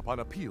stone. Upon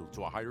appeal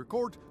to a higher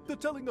court, the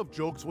telling of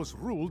jokes was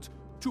ruled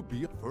to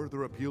be a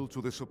further appeal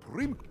to the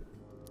Supreme Court.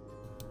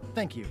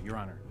 Thank you, Your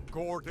Honor.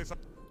 Court is...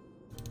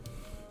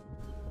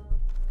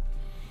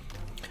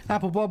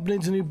 Apple Bob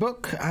needs a new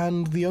book,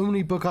 and the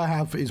only book I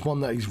have is one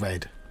that he's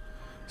read.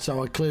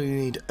 So I clearly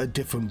need a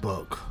different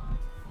book.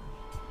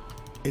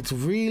 It's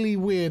really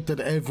weird that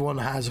everyone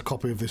has a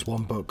copy of this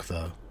one book,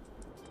 though.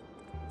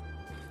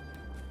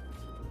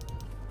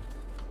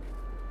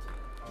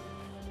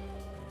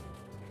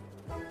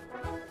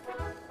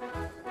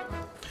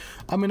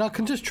 I mean, I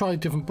can just try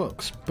different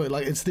books, but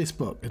like, it's this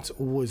book. It's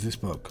always this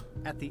book.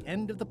 At the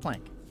end of the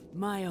plank.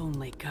 My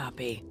only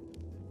copy.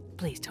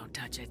 Please don't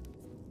touch it.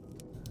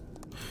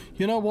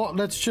 You know what?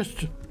 Let's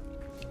just...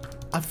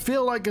 I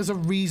feel like there's a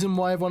reason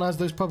why everyone has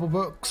those purple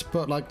books,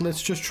 but like,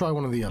 let's just try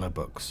one of the yellow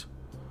books.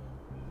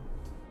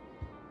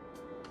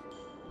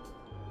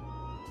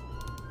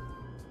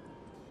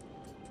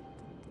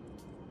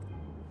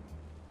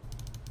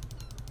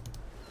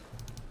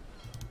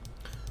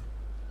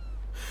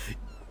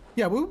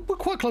 Yeah, we're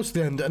quite close to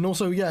the end, and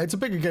also, yeah, it's a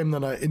bigger game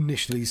than I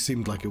initially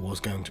seemed like it was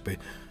going to be.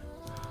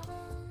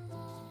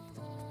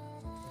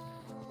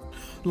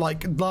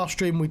 Like, last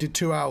stream we did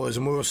 2 hours,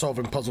 and we were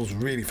solving puzzles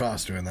really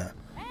fast doing that.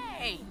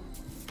 Hey!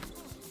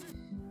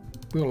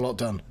 We got a lot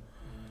done.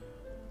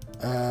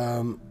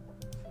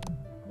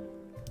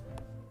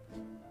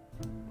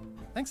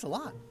 Thanks a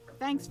lot.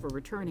 Thanks for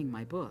returning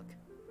my book.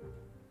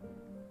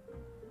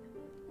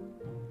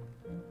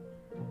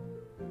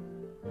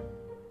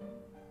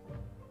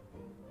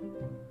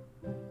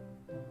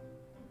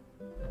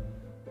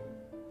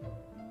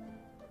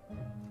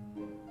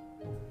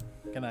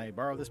 Can I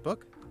borrow this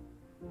book?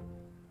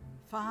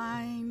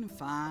 Fine,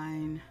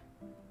 fine.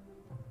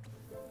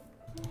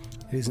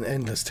 It is an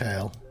endless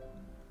tale.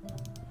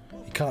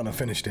 You can't have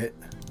finished it.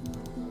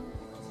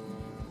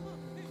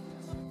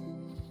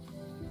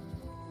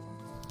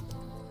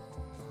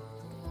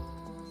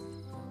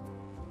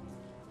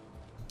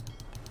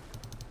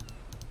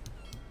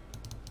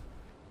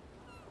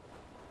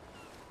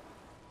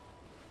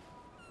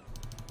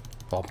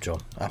 Bob,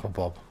 John. Apple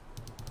Bob.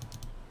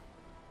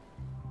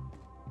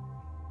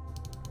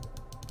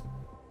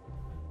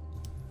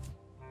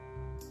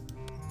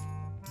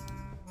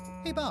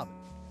 Hey, Bob,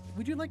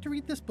 would you like to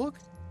read this book?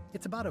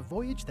 It's about a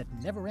voyage that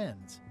never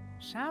ends.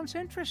 Sounds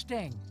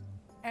interesting.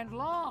 And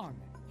long.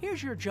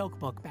 Here's your joke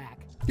book back.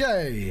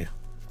 Yay!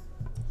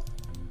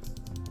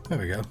 There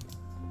we go.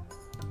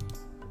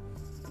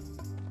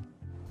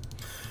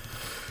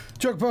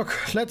 Joke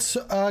book. Let's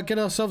get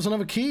ourselves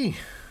another key.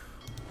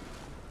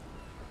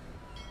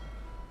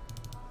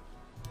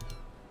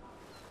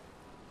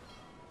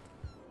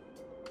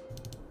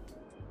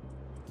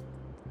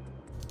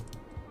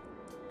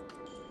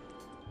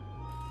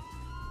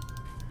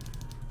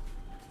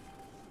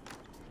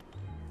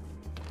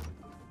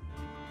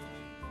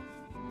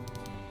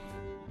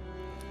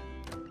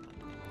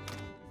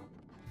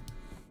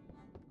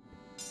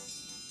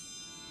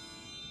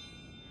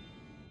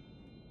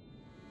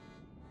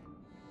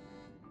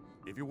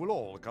 If you will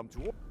all come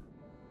to...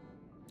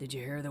 Did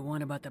you hear the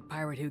one about the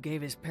pirate who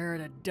gave his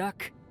parrot a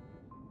duck?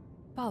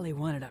 Polly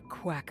wanted a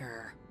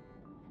quacker.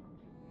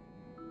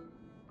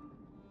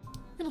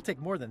 It'll take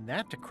more than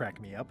that to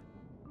crack me up.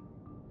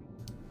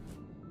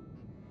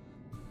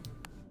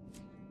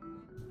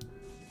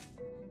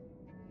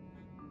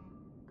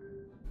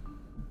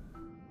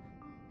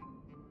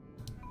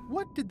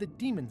 What did the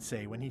demon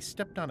say when he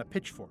stepped on a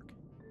pitchfork?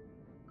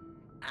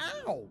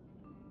 Ow!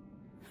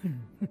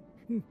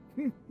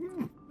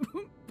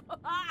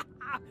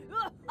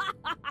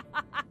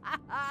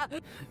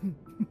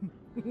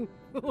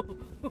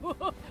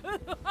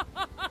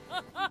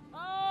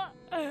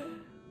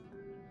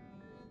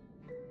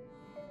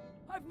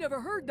 I've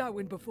never heard that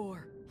one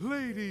before.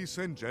 Ladies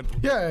and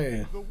gentlemen,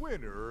 Yay! The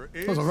winner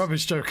is... That was a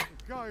rubbish joke.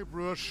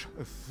 Guybrush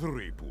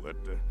Threepwood.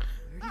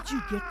 Where did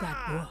you get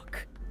that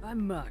book?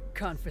 I'm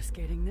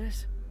confiscating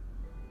this.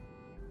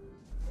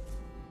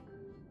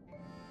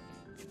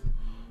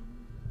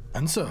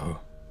 And so...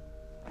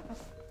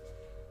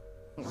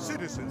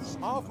 Citizens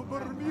of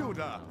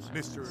Bermuda,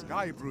 Mr.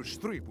 Guybrush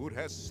Threepwood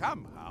has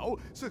somehow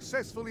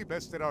successfully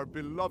bested our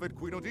beloved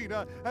Queen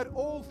Odina at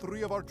all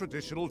 3 of our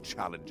traditional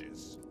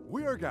challenges.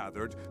 We are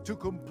gathered to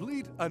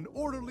complete an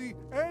orderly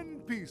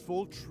and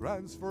peaceful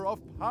transfer of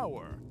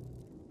power.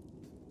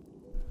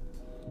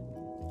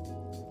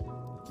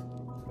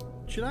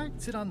 Should I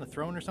sit on the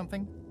throne or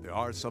something? There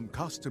are some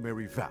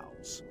customary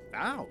vows.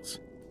 Vows?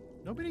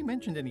 Nobody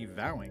mentioned any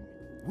vowing.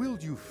 Will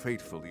you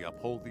faithfully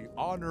uphold the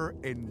honor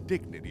and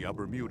dignity of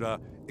Bermuda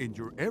in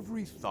your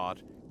every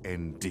thought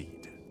and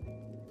deed?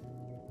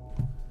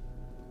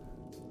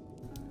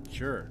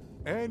 Sure.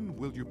 And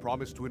will you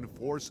promise to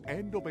enforce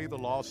and obey the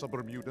laws of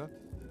Bermuda?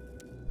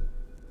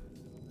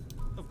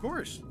 Of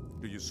course.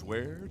 Do you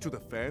swear to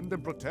defend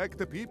and protect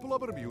the people of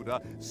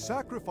Bermuda,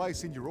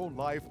 sacrificing your own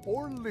life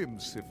or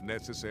limbs if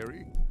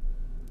necessary?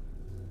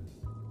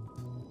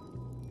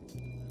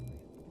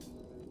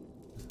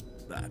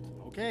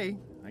 Okay,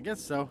 I guess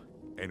so.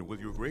 And will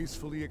you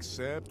gracefully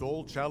accept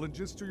all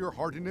challenges to your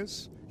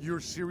hardiness,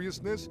 your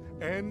seriousness,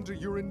 and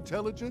your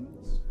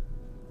intelligence?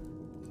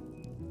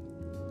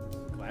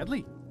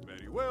 Gladly.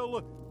 Very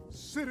well.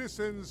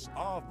 Citizens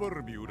of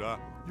Bermuda,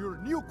 your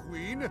new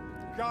queen,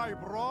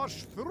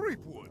 Guybrush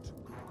Threepwood.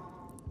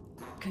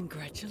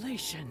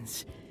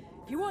 Congratulations.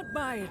 If you want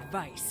my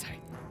advice,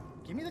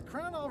 Give me the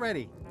crown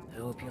already. I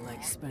hope you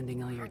like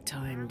spending all your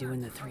time doing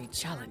the 3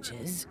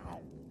 challenges.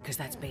 Because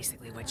that's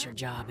basically what your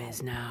job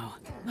is now.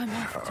 I'm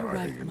off to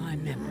write my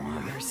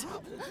memoirs.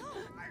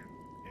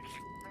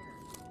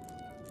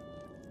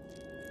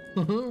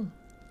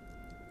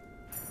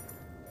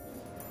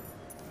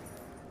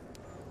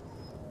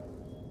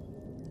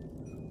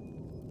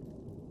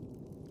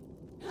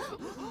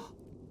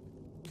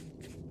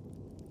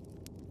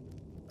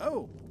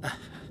 Oh.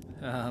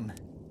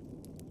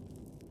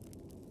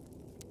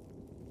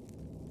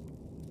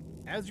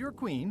 As your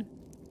queen,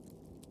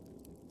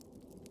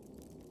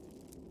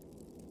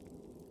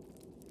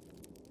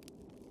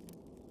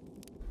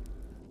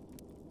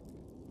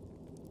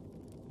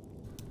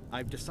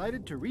 I've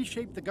decided to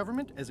reshape the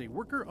government as a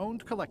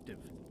worker-owned collective.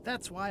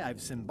 That's why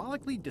I've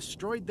symbolically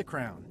destroyed the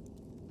crown.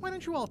 Why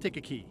don't you all take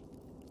a key?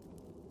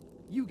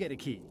 You get a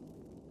key.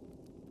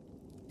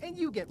 And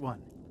you get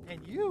one.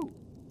 And you.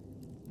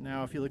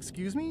 Now, if you'll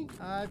excuse me,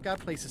 I've got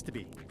places to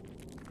be.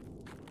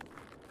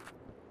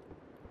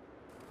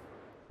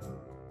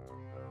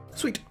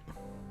 Sweet.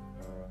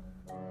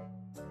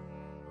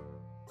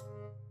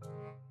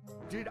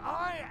 Did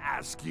I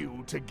ask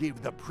you to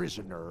give the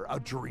prisoner a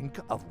drink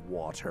of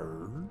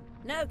water?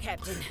 No,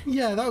 Captain.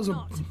 Yeah, that was a...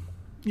 Not.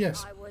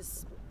 Yes. I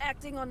was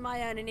acting on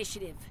my own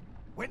initiative.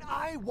 When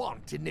I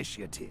want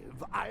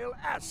initiative, I'll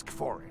ask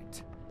for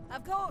it.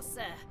 Of course,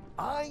 sir.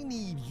 I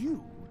need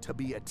you to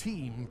be a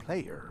team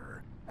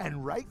player.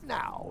 And right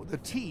now, the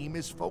team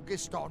is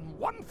focused on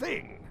one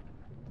thing.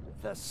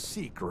 The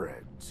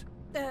secret.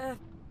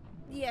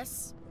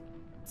 Yes,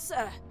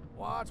 sir.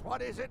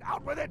 What is it?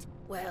 Out with it!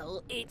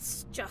 Well,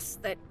 it's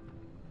just that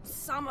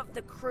some of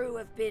the crew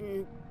have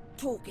been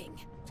talking.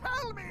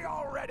 Tell me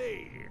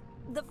already!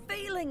 The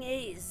feeling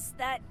is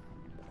that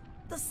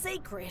the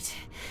secret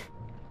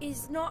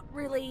is not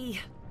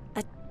really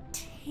a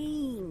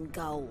team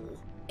goal.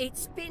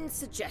 It's been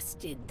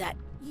suggested that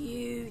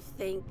you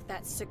think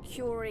that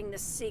securing the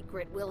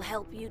secret will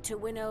help you to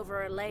win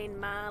over Elaine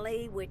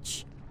Marley,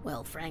 which,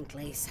 well,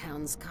 frankly,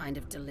 sounds kind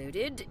of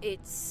deluded.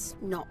 It's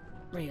not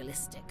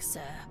realistic,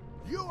 sir.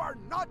 You are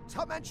not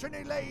to mention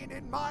Elaine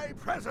in my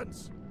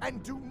presence,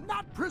 and do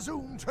not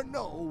presume to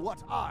know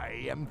what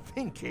I am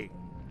thinking.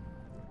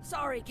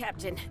 Sorry,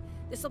 Captain.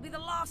 This'll be the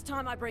last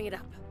time I bring it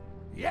up.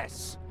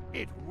 Yes,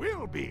 it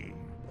will be.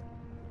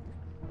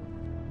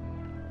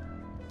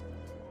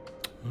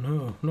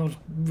 No, not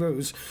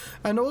Rose.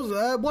 And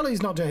also,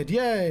 Wally's not dead.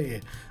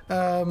 Yay!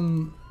 Where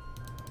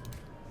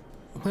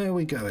are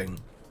we going?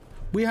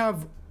 We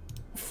have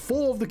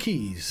 4 of the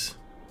keys.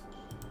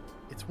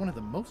 It's one of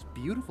the most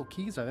beautiful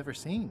keys I've ever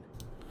seen.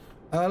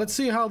 Let's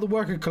see how the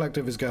worker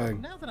collective is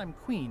going. Now that I'm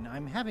queen,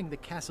 I'm having the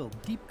castle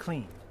deep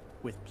cleaned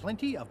with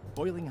plenty of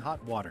boiling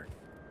hot water.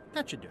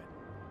 That should do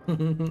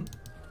it.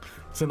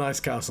 It's a nice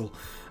castle.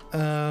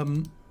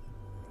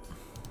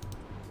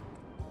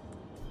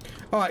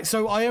 Alright,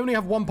 so I only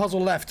have 1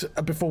 puzzle left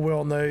before we're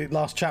on the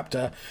last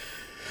chapter.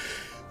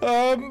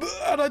 And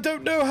I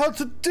don't know how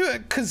to do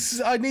it because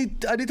I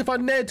need to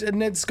find Ned, and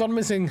Ned's gone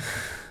missing.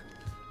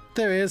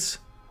 There he is.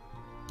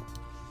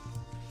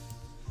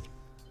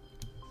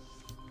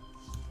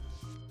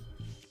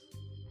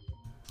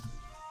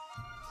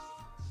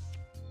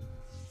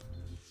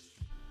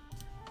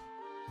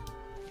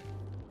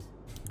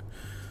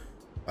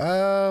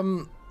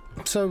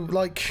 So,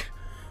 like,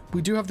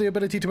 we do have the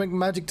ability to make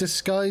magic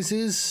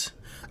disguises.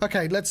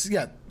 Okay,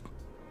 yeah.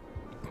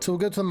 So we'll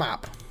go to the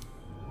map.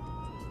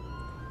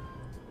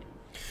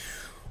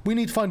 We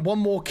need to find 1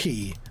 more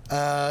key.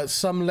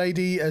 Some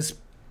lady has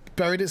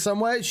buried it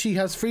somewhere. She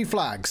has 3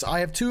 flags.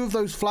 I have 2 of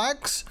those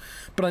flags,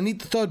 but I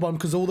need the 3rd one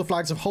because all the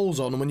flags have holes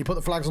on, and when you put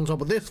the flags on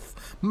top of this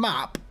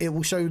map, it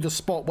will show you the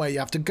spot where you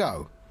have to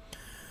go.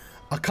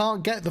 I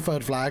can't get the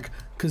third flag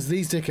because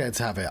these dickheads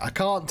have it. I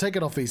can't take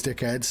it off these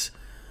dickheads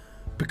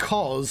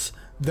because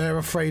they're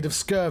afraid of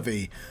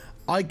scurvy.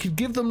 I could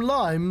give them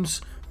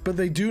limes, but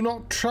they do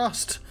not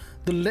trust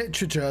the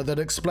literature that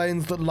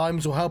explains that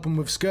limes will help them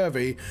with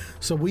scurvy.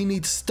 So we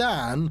need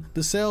Stan,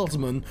 the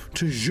salesman,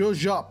 to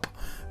zhuzh up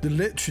the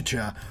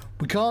literature.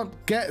 We can't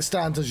get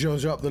Stan to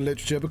zhuzh up the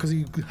literature because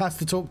he has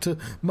to talk to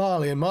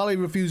Marley, and Marley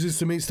refuses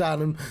to meet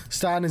Stan, and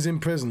Stan is in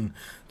prison.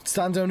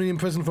 Stan's only in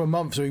prison for a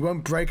month, so he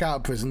won't break out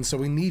of prison, so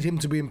we need him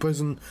to be in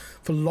prison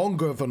for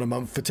longer than a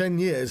month, for 10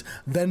 years,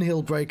 then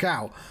he'll break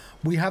out.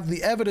 We have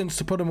the evidence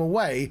to put him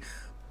away,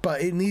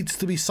 but it needs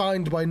to be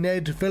signed by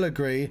Ned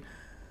Filigree.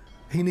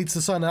 He needs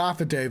to sign an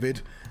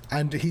affidavit,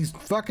 and he's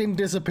fucking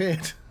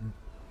disappeared.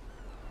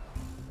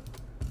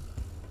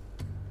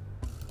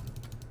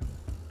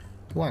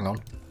 Oh, hang on.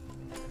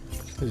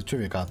 There's a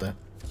trivia card there.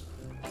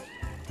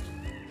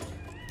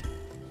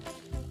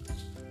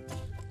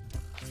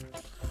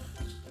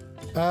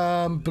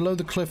 Below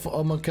the cliff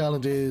on Monkey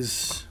Island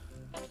is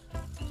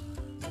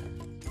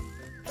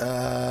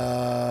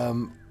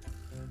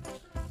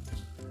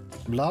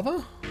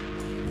lava?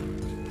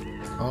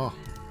 Oh.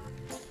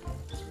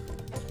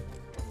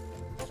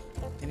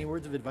 Any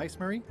words of advice,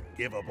 Murray?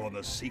 Give up on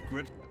the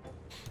secret.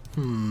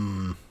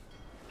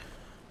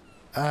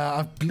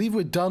 I believe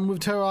we're done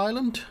with Terror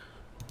Island.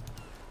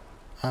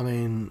 I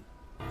mean,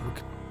 I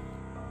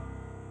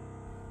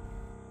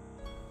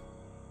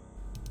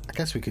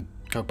guess we could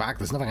go back.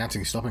 There's nothing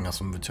actually stopping us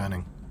from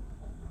returning.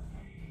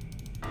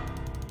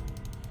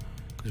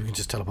 Because we can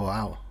just teleport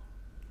out.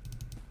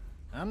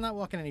 I'm not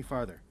walking any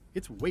farther.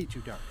 It's way too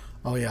dark.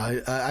 Oh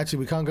yeah, actually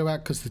we can't go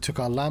back because they took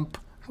our lamp.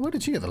 Where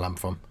did she get the lamp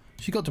from?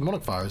 She got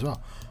demonic fire as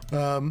well.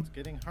 It's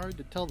getting hard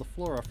to tell the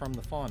flora from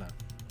the fauna.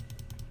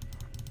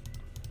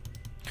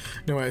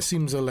 Anyway, it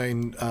seems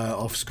Elaine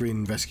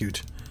off-screen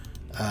rescued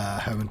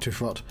her and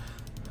Tifrot.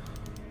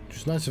 Which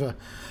is nice of her.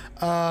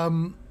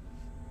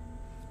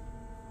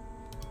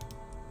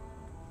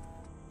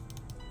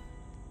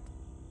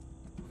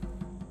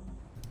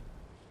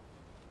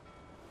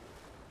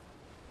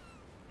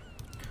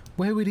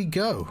 Where would he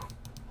go?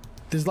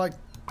 There's like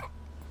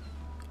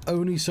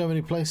only so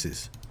many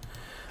places.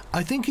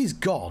 I think he's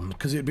gone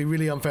because it'd be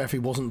really unfair if he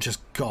wasn't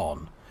just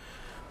gone.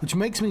 Which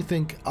makes me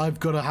think I've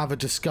got to have a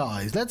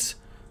disguise. Let's...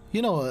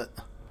 You know what?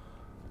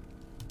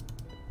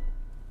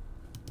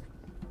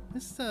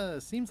 This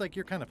seems like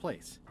your kind of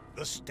place.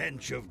 The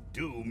stench of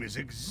doom is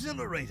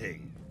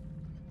exhilarating.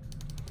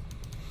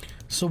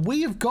 So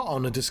we have got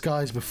on a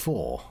disguise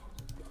before.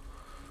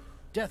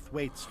 Death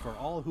waits for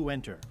all who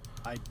enter.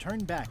 I'd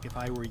turn back if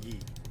I were ye.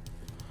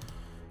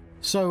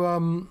 So, I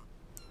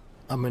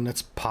mean,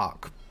 let's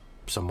park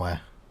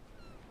somewhere.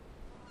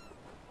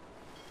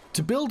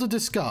 To build a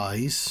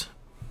disguise,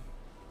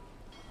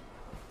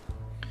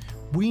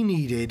 we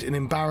needed an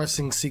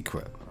embarrassing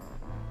secret.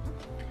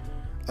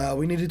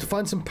 We needed to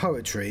find some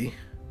poetry.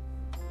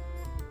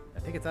 I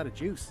think it's out of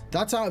juice.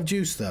 That's out of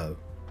juice, though.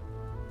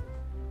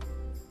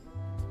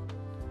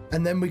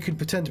 And then we could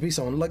pretend to be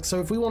someone. Like, so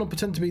if we want to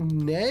pretend to be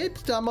Ned,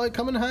 that might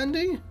come in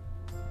handy.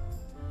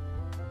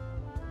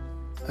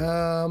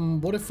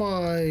 What if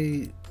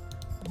I...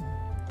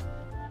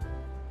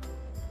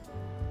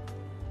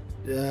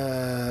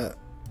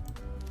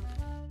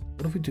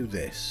 what if we do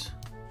this?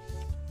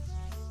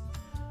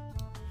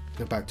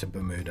 Go back to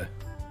Bermuda.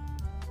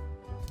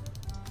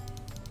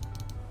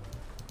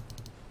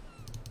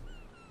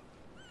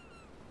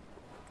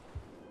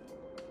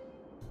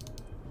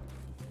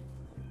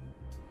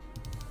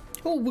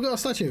 Oh, we got a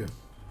statue.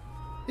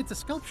 It's a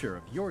sculpture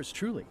of yours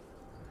truly.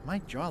 My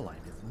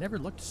jawline has never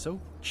looked so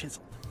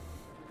chiseled.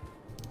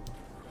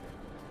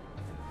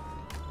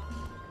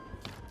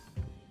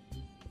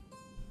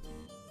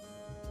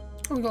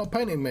 Oh, we got a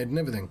painting made and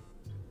everything.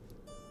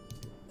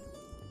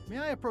 May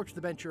I approach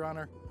the bench, Your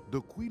Honor?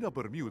 The Queen of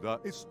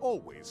Bermuda is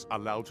always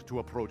allowed to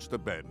approach the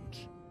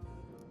bench.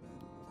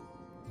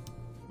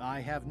 I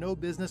have no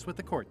business with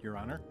the court, Your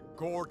Honor.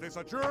 Court is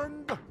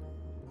adjourned.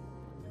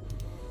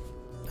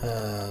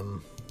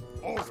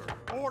 Order!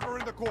 Order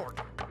in the court!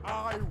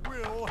 I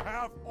will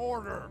have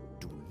order!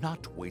 Do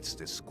not waste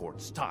this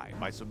court's time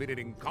by submitting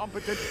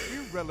incompetent,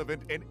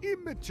 irrelevant, and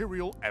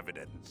immaterial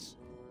evidence.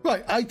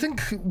 Right, I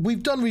think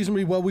we've done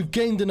reasonably well. We've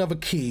gained another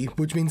key,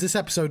 which means this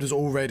episode is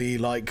already,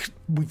 like,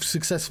 we've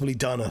successfully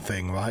done a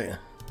thing, right?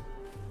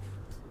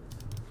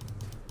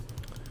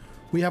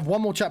 We have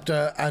one more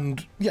chapter,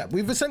 and, yeah,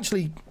 we've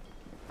essentially...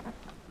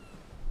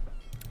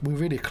 We're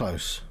really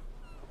close.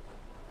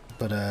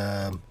 But,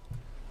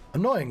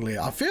 annoyingly,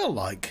 I feel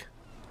like...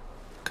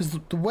 Because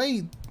the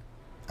way...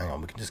 Hang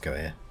on, we can just go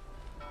here.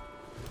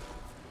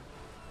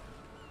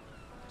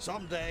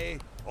 Someday,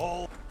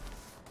 all...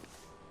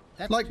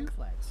 That's like, 2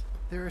 flags.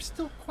 There are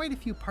still quite a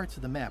few parts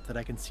of the map that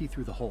I can see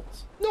through the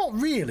holes. Not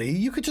really.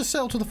 You could just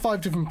sail to the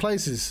 5 different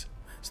places.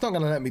 It's not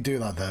going to let me do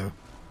that, though.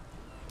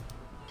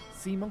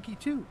 Sea Monkey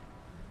 2.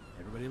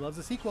 Everybody loves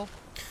a sequel.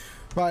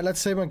 Right,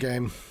 let's save my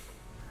game.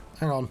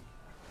 Hang on.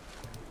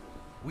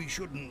 We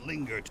shouldn't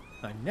linger.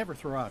 I never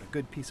throw out a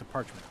good piece of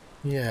parchment.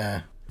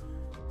 Yeah.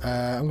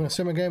 I'm going to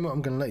sim a game.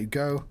 I'm going to let you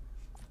go.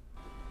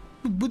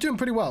 We're doing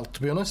pretty well,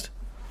 to be honest.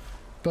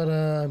 But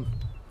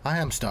I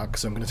am stuck,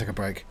 so I'm going to take a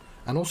break.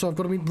 And also, I've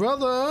got to meet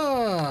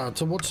Brother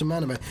to watch some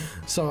anime.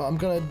 So I'm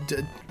going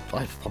to...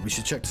 I probably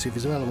should check to see if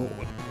he's available.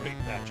 What a great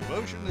batch of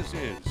ocean this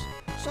is.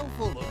 So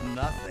full of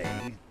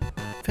nothing.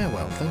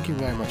 Farewell. Thank you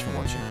very much for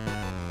watching.